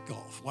 Dad, I hate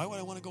golf. Why would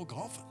I want to go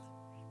golfing?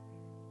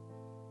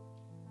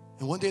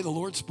 And one day the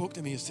Lord spoke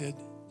to me and said,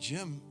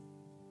 Jim,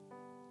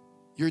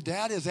 your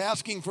dad is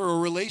asking for a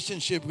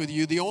relationship with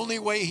you the only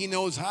way he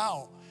knows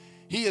how.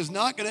 He is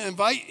not going to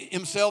invite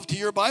himself to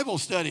your Bible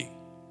study.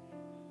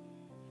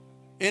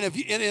 And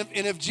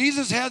if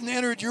Jesus hadn't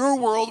entered your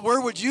world,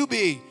 where would you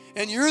be?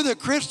 And you're the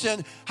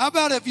Christian. How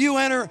about if you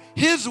enter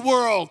his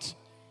world?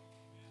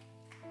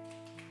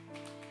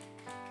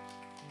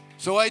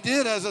 So I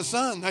did as a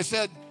son.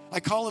 I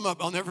call him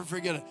up. I'll never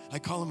forget it. I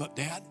call him up,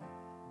 Dad,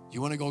 you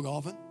want to go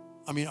golfing?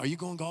 Are you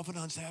going golfing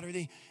on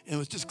Saturday? And it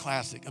was just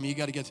classic. You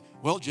got to get,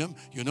 well, Jim,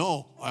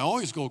 I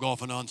always go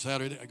golfing on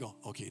Saturday. I go,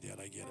 okay, Dad,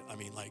 I get it.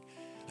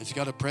 I just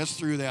got to press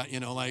through that,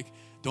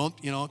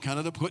 don't, kind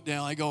of the put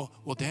down. I go,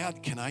 well,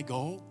 Dad, can I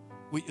go?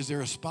 Wait, is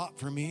there a spot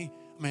for me?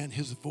 Man,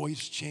 his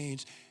voice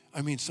changed.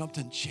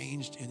 Something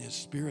changed in his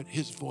spirit.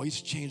 His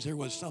voice changed. There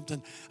was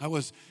something. I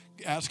was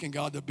asking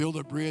God to build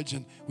a bridge,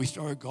 and we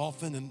started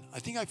golfing, and I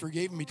think I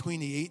forgave him between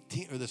the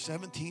 18th or the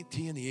 17th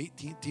tee and the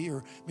 18th tee,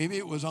 or maybe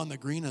it was on the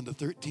green on the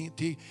 13th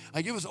tee.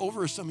 It was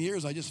over some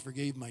years, I just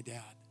forgave my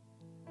dad.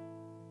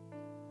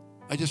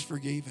 I just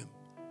forgave him.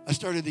 I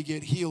started to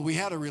get healed. We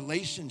had a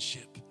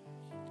relationship.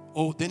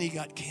 Oh, then he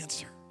got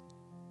cancer.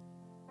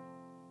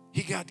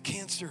 He got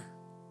cancer.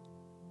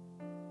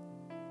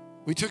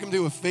 We took him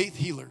to a faith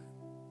healer.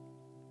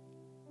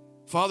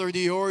 Father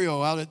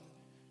Diorio out at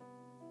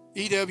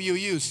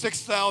EWU,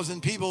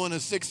 6,000 people in a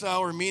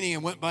 6-hour meeting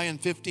and went by in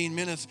 15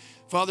 minutes.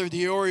 Father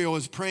Diorio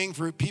is praying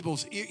for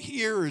people's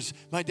ears.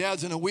 My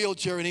dad's in a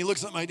wheelchair, and he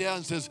looks at my dad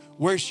and says,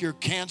 "Where's your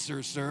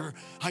cancer, sir?"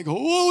 I go,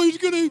 "Oh,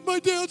 my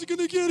dad's going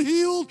to get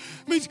healed."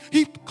 I mean,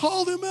 he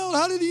called him out.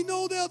 How did he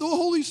know that? The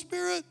Holy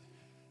Spirit.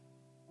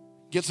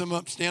 Gets him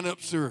up, "Stand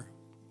up, sir."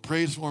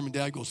 Prays for him, and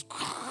Dad goes,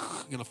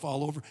 going to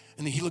fall over.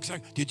 And then he looks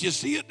like, "Did you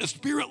see it? The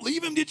Spirit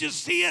leave him? Did you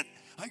see it?"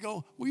 I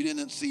go, "We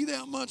didn't see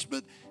that much,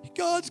 but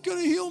God's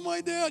going to heal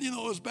my dad." You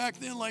know, it was back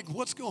then like,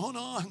 what's going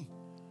on?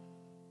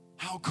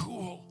 How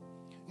cool.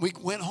 We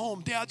went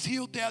home. Dad's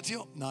healed. Dad's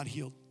healed. Not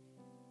healed.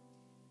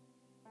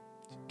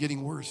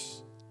 Getting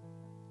worse.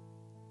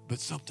 But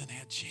something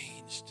had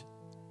changed.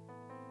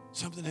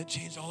 Something had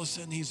changed. All of a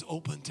sudden, he's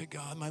open to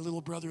God. My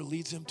little brother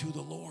leads him to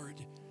the Lord.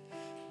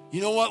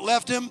 You know what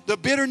left him? The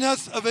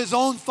bitterness of his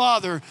own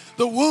father,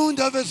 the wound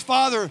of his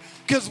father.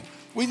 Because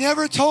we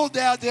never told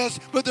Dad this,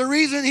 but the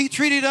reason he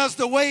treated us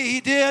the way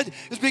he did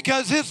is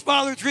because his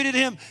father treated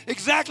him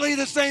exactly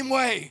the same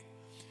way.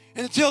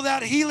 And until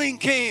that healing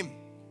came,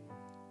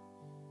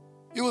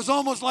 it was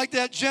almost like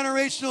that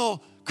generational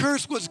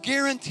curse was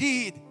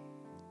guaranteed.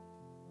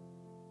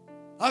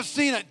 I've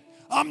seen it.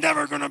 "I'm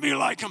never going to be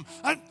like him.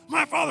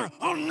 My father,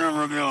 I'll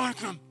never be like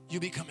him." You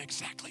become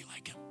exactly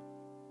like him.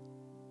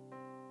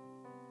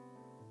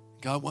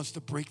 God wants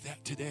to break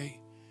that today.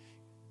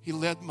 He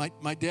led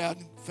my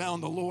dad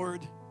found the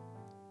Lord.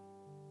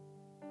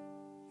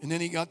 And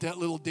then he got that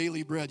little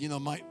daily bread. You know,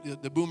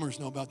 the boomers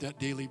know about that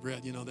daily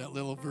bread. You know, that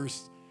little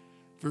verse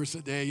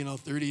a day,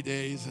 30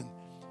 days. And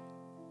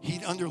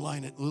he'd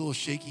underline it, a little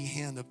shaky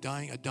hand of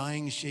a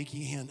dying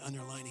shaky hand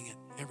underlining it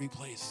every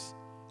place.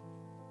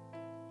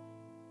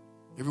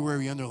 Everywhere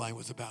he underlined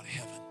was about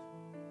heaven.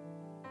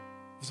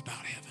 It was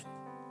about heaven.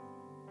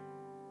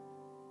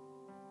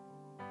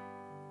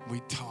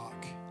 We'd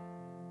talk,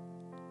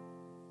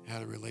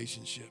 had a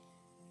relationship.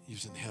 He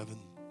was in heaven.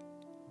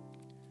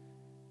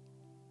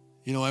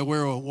 You know, I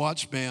wear a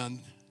watch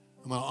band.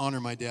 I'm going to honor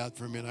my dad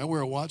for a minute. I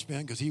wear a watch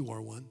band because he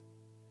wore one.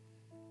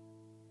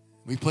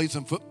 We played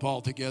some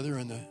football together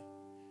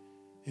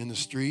in the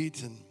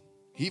street, and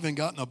he even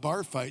got in a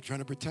bar fight trying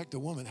to protect a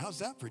woman. How's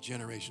that for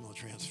generational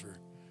transfer?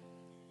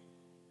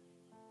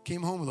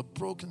 Came home with a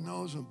broken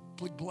nose and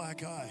a big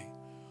black eye.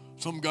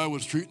 Some guy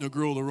was treating a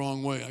girl the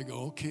wrong way. I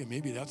go, "Okay,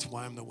 maybe that's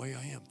why I'm the way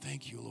I am.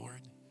 Thank you,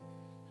 Lord."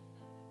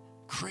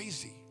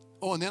 Crazy.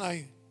 Oh, and then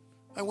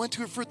I went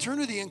to a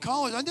fraternity in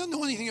college. I didn't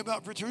know anything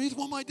about fraternities.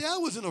 Well, my dad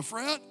was in a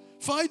frat,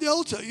 Phi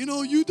Delta,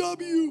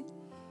 UW.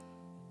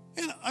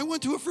 And I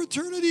went to a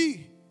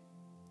fraternity.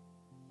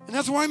 And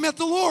that's where I met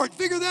the Lord.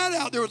 Figure that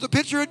out. There was a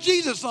picture of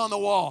Jesus on the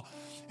wall.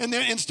 And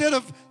there, instead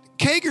of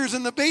kegers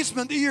in the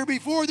basement the year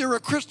before, there were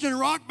Christian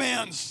rock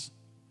bands.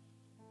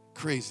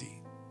 Crazy.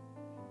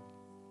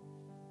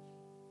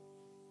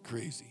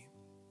 Crazy.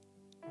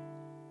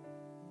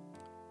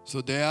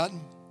 So, Dad,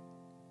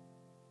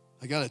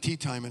 I got a tea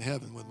time in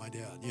heaven with my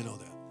dad. You know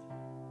that.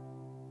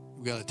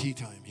 We got a tea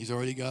time. He's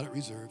already got it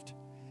reserved.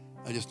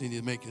 I just need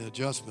to make an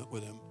adjustment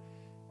with him.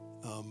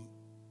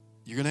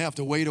 You're going to have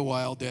to wait a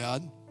while,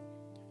 Dad.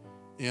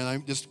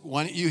 And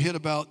why don't you hit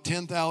about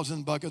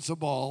 10,000 buckets of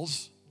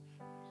balls,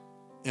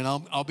 and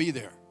I'll be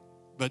there.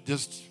 But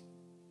just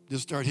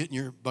start hitting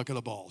your bucket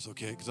of balls,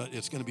 okay? Because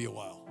it's going to be a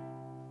while.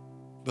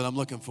 But I'm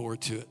looking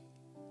forward to it.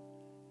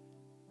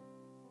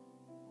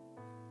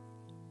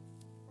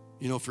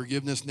 You know,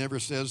 forgiveness never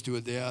says to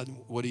a dad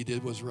what he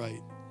did was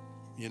right.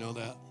 You know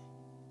that?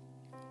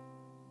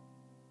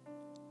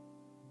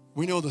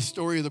 We know the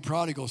story of the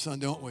prodigal son,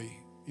 don't we?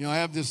 You know, I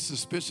have this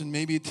suspicion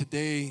maybe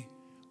today,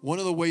 one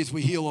of the ways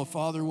we heal a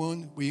father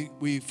wound,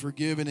 we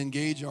forgive and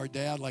engage our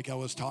dad like I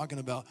was talking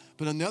about.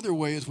 But another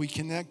way is we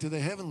connect to the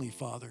Heavenly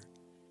Father.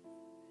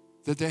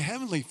 That the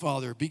Heavenly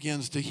Father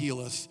begins to heal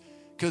us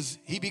because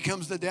he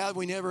becomes the dad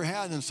we never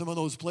had in some of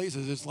those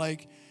places. It's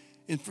like,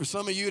 and for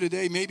some of you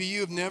today, maybe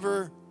you've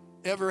never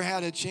ever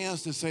had a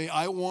chance to say,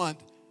 "I want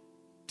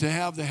to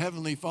have the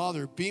Heavenly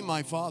Father be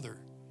my father."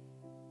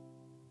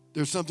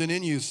 There's something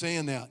in you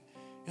saying that.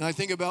 And I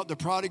think about the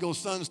prodigal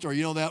son story.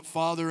 You know, that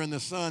father and the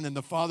son, and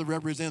the father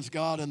represents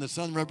God and the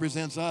son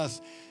represents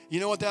us. You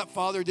know what that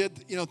father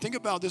did? You know, think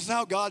about this is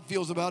how God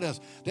feels about us.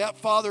 That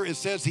father, it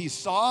says he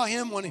saw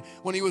him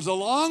when he was a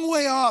long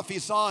way off, he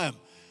saw him.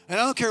 And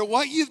I don't care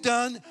what you've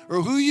done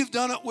or who you've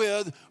done it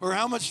with or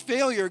how much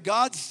failure,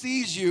 God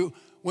sees you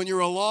when you're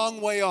a long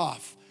way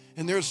off.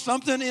 And there's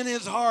something in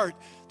his heart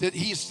that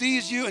he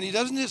sees you, and he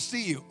doesn't just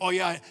see you. "Oh,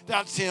 yeah,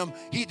 that's him.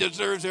 He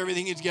deserves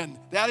everything he's getting."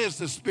 That is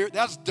the spirit.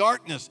 That's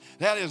darkness.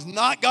 That is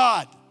not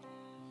God.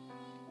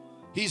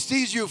 He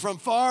sees you from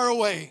far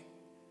away,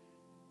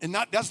 and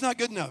that's not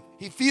good enough.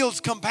 He feels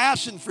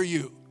compassion for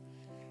you.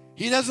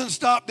 He doesn't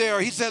stop there.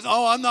 He says,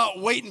 "Oh, I'm not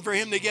waiting for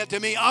him to get to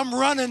me. I'm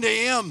running to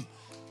him."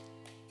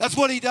 That's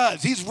what he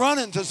does. He's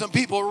running to some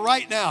people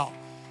right now.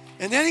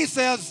 And then he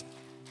says,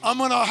 "I'm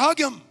going to hug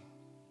him."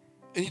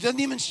 And he doesn't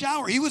even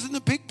shower. He was in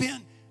the pig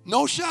pen.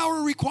 No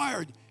shower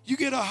required. You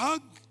get a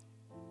hug.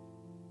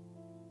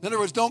 In other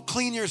words, don't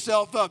clean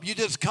yourself up. You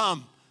just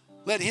come.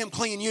 Let him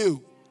clean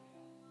you.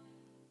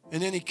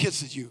 And then he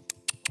kisses you.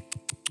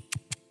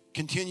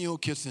 Continual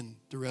kissing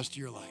the rest of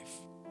your life.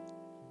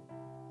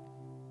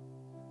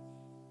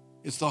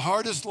 It's the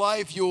hardest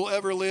life you will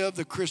ever live,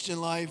 the Christian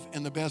life,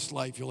 and the best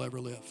life you'll ever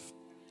live.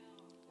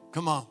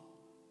 Come on.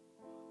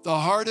 The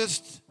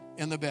hardest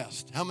and the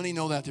best. How many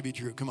know that to be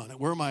true? Come on.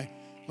 Where are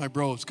my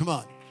bros? Come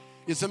on.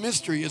 It's a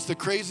mystery. It's the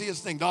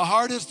craziest thing. The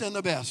hardest and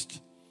the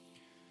best.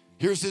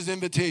 Here's his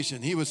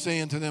invitation. He was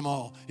saying to them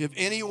all, if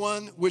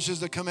anyone wishes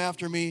to come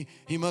after me,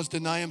 he must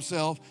deny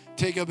himself,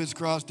 take up his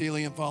cross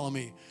daily and follow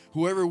me.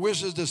 Whoever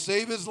wishes to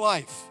save his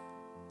life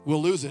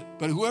will lose it.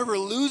 But whoever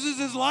loses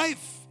his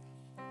life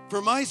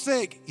for my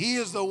sake, he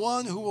is the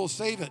one who will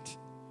save it.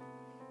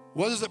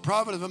 What does it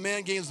profit if a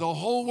man gains the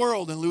whole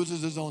world and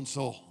loses his own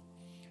soul?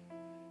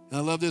 And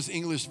I love this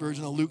English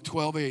version of Luke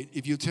 12:8.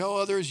 If you tell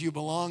others you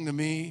belong to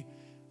me,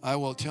 I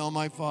will tell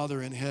my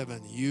Father in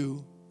heaven,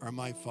 you are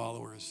my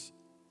followers.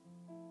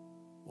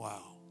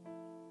 Wow.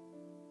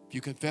 If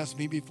you confess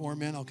me before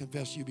men, I'll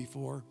confess you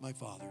before my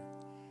Father.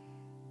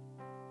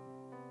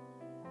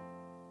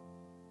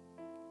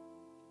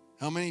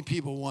 How many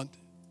people want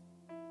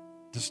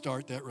to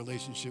start that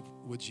relationship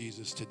with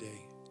Jesus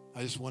today?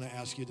 I just want to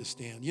ask you to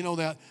stand. You know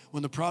that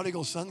when the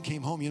prodigal son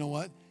came home, you know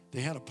what?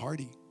 They had a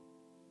party.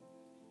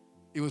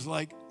 It was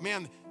like,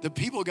 man, the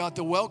people got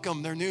to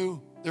welcome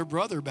their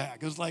brother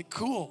back. It was like,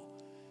 cool.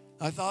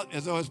 I thought,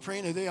 as I was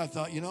praying today, I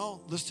thought,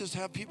 let's just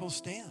have people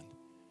stand.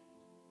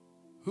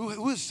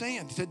 Who is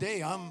saying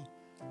today,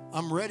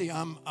 I'm ready.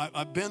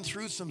 I've been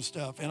through some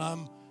stuff, and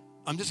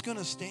I'm just going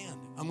to stand.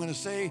 I'm going to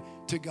say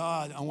to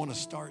God, I want to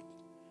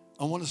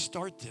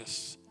start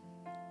this.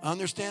 I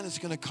understand it's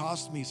going to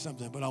cost me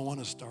something, but I want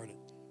to start it.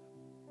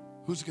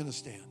 Who's going to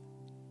stand?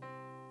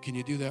 Can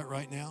you do that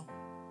right now?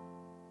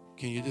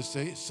 Can you just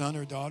say, son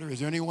or daughter? Is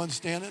there anyone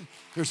standing?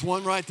 There's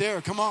one right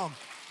there. Come on.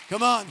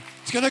 Come on.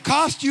 It's going to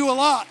cost you a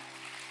lot.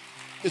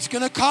 It's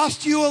going to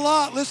cost you a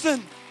lot.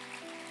 Listen.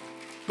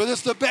 But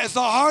it's the best. It's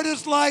the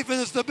hardest life and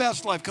it's the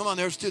best life. Come on,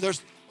 there's two.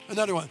 There's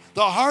another one.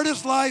 The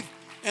hardest life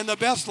and the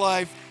best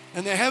life.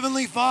 And the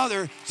Heavenly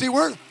Father. See,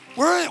 we're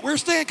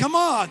staying. Come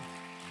on.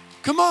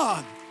 Come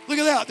on. Look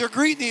at that. They're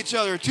greeting each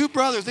other. Two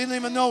brothers. They didn't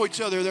even know each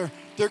other.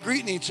 They're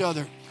greeting each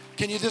other.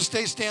 Can you just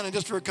stay standing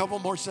just for a couple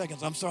more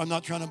seconds? I'm sorry. I'm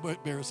not trying to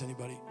embarrass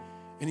anybody.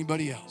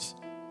 Anybody else?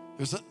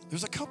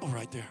 There's a couple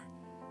right there.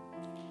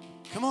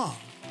 Come on.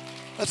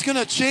 That's going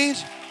to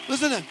change.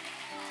 Listen,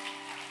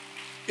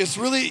 it's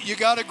really, you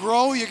got to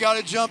grow. You got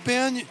to jump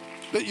in.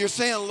 But you're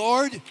saying,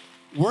 Lord,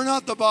 we're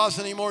not the boss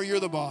anymore. You're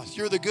the boss.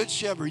 You're the good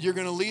shepherd. You're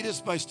going to lead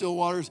us by still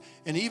waters.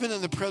 And even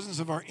in the presence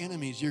of our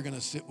enemies, you're going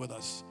to sit with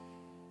us.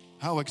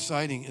 How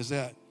exciting is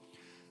that?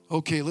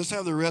 Okay, let's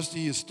have the rest of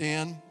you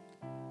stand.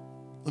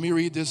 Let me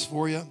read this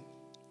for you.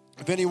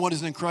 If anyone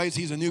is in Christ,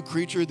 he's a new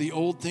creature. The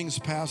old things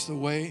passed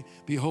away.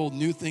 Behold,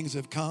 new things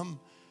have come.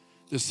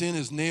 The sin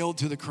is nailed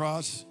to the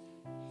cross,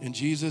 and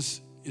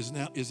Jesus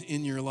is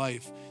in your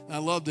life. And I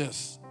love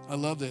this. I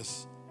love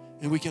this.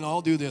 And we can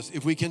all do this.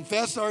 If we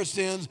confess our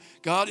sins,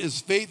 God is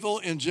faithful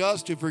and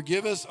just to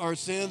forgive us our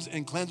sins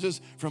and cleanse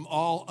us from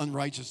all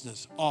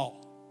unrighteousness.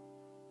 All.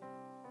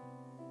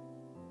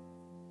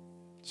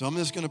 So I'm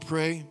just going to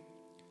pray.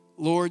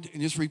 Lord,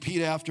 and just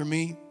repeat after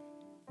me.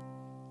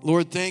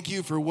 Lord, thank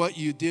you for what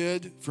you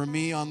did for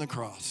me on the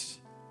cross.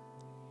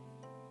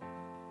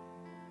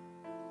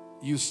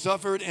 You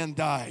suffered and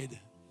died.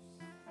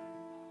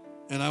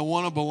 And I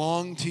want to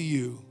belong to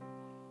you.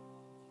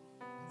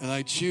 And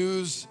I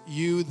choose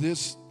you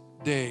this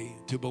day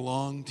to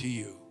belong to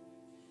you.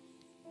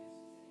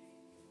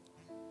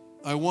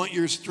 I want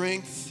your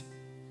strength,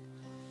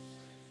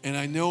 and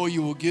I know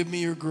you will give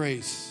me your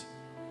grace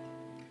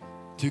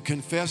to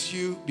confess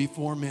you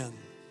before men.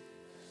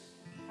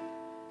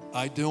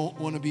 I don't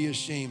want to be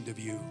ashamed of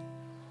you,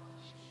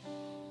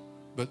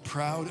 but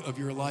proud of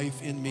your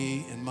life in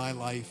me and my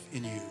life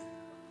in you.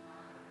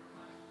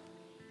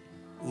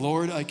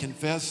 Lord, I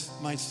confess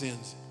my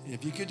sins.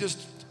 If you could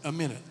just a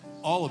minute,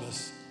 all of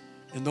us,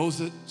 and those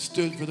that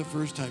stood for the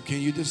first time, can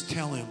you just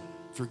tell him,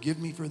 forgive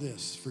me for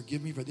this,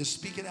 forgive me for this.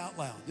 Speak it out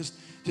loud.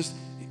 Just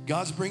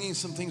God's bringing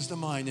some things to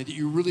mind that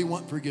you really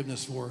want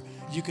forgiveness for.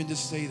 You can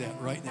just say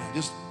that right now.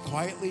 Just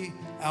quietly,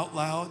 out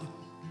loud.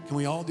 Can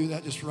we all do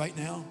that just right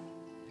now?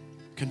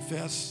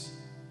 Confess.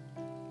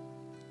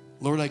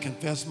 Lord, I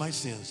confess my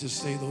sins.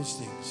 Just say those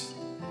things.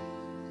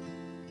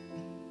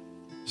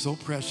 So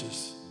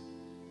precious.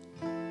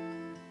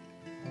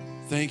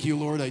 Thank you,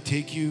 Lord. I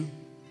take you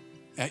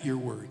at your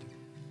word.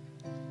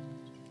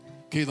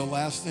 Okay, the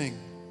last thing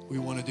we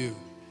want to do.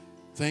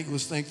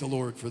 Let's thank the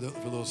Lord for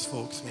those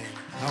folks, man.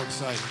 How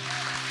exciting.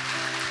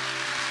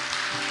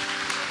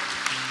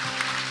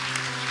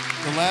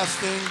 The last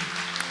thing,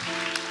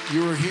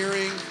 you're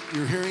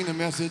hearing the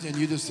message and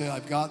you just say,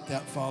 I've got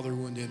that father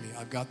wound in me.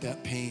 I've got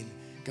that pain.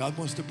 God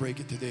wants to break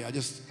it today.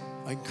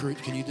 I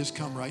encourage, can you just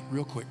come right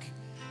real quick?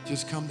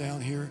 Just come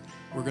down here.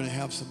 We're going to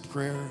have some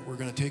prayer. We're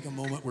going to take a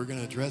moment. We're going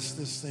to address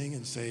this thing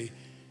and say,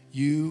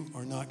 you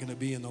are not going to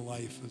be in the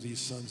life of these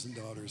sons and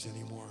daughters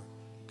anymore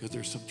because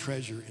there's some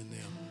treasure in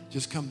them.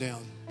 Just come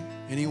down.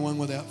 Anyone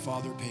with that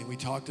father pain, we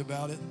talked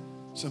about it.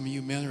 Some of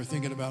you men are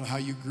thinking about how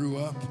you grew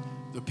up,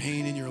 the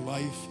pain in your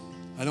life.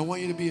 I don't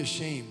want you to be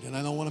ashamed, and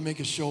I don't want to make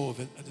a show of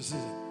it. This is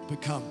it.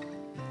 But come.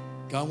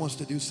 God wants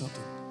to do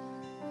something.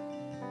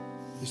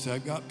 You say,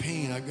 I've got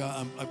pain. I've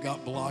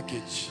got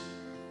blockage.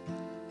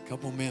 A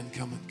couple men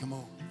coming. Come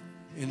on.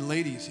 And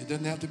ladies, it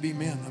doesn't have to be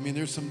men. I mean,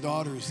 there's some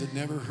daughters that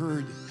never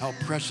heard how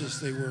precious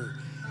they were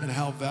and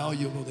how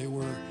valuable they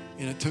were.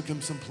 And it took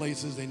them some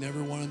places they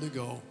never wanted to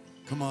go.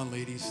 Come on,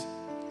 ladies.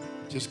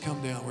 Just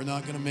come down. We're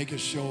not going to make a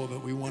show of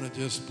it. We want to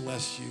just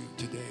bless you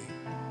today.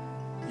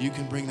 You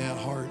can bring that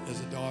heart as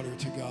a daughter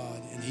to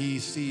God, and He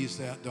sees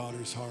that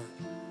daughter's heart.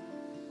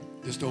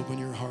 Just open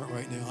your heart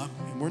right now.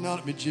 And we're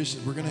not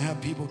magicians. We're going to have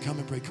people come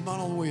and pray. Come on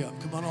all the way up.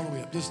 Come on all the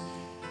way up.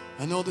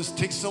 I know this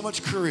takes so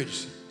much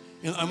courage.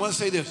 And I want to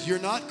say this. You're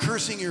not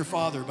cursing your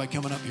father by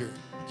coming up here.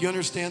 Do you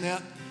understand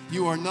that?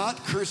 You are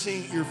not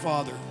cursing your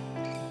father.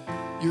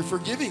 You're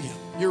forgiving him.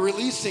 You're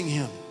releasing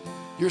him.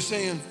 You're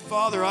saying,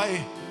 Father,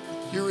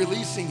 you're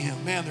releasing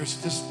him. Man, there's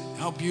just,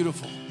 how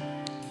beautiful.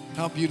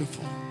 How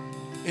beautiful.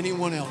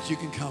 Anyone else, you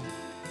can come.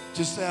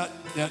 Just that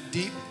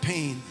deep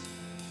pain.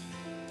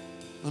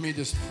 Let me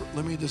just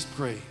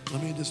pray.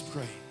 Let me just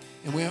pray.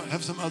 And we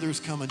have some others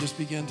come and just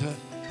begin to,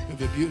 we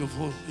have a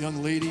beautiful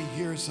young lady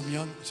here,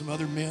 some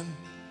other men.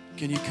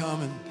 Can you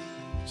come? And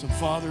some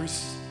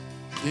fathers,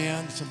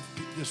 Dan, some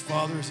just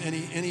fathers,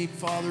 any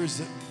fathers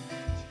that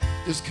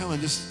just come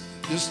and just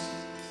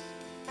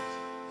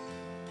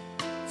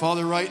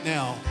Father, right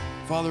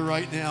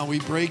now, we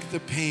break the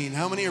pain.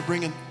 How many are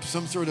bringing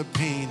some sort of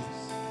pain,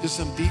 just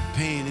some deep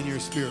pain in your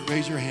spirit?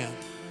 Raise your hand.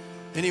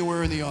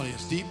 Anywhere in the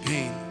audience, deep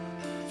pain.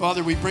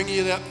 Father, we bring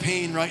you that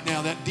pain right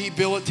now, that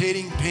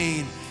debilitating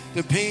pain,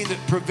 the pain that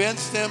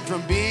prevents them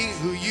from being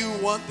who you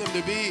want them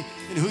to be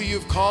and who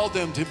you've called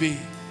them to be.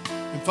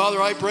 And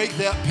Father, I break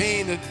that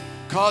pain that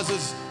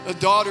causes a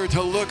daughter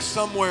to look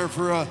somewhere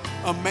for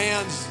a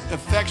man's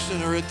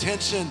affection or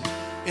attention,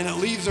 and it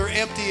leaves her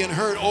empty and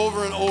hurt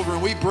over and over.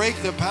 And we break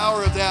the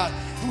power of that.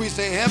 And we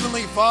say,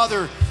 Heavenly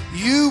Father,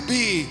 you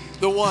be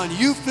the one.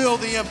 You fill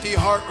the empty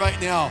heart right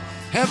now.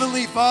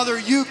 Heavenly Father,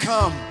 you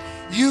come.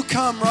 You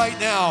come right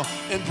now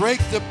and break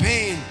the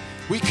pain.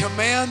 We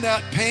command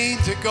that pain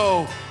to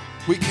go.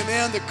 We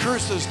command the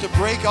curses to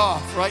break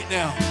off right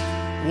now.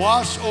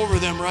 Wash over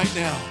them right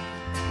now.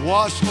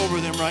 Wash over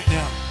them right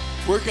now.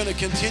 We're going to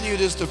continue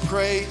just to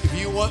pray. If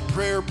you want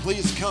prayer,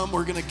 please come.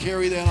 We're going to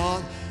carry that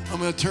on. I'm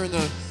going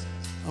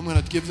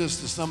to give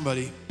this to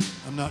somebody.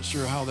 I'm not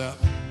sure how that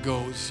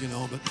goes,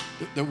 but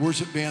the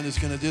worship band is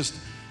going to just,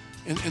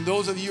 and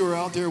those of you who are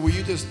out there, will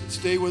you just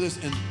stay with us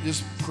and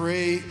just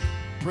pray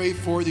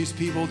for these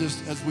people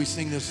just as we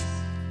sing this,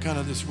 kind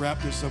of just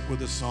wrap this up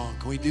with a song.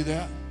 Can we do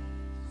that?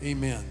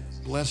 Amen.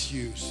 Bless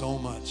you so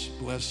much.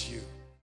 Bless you.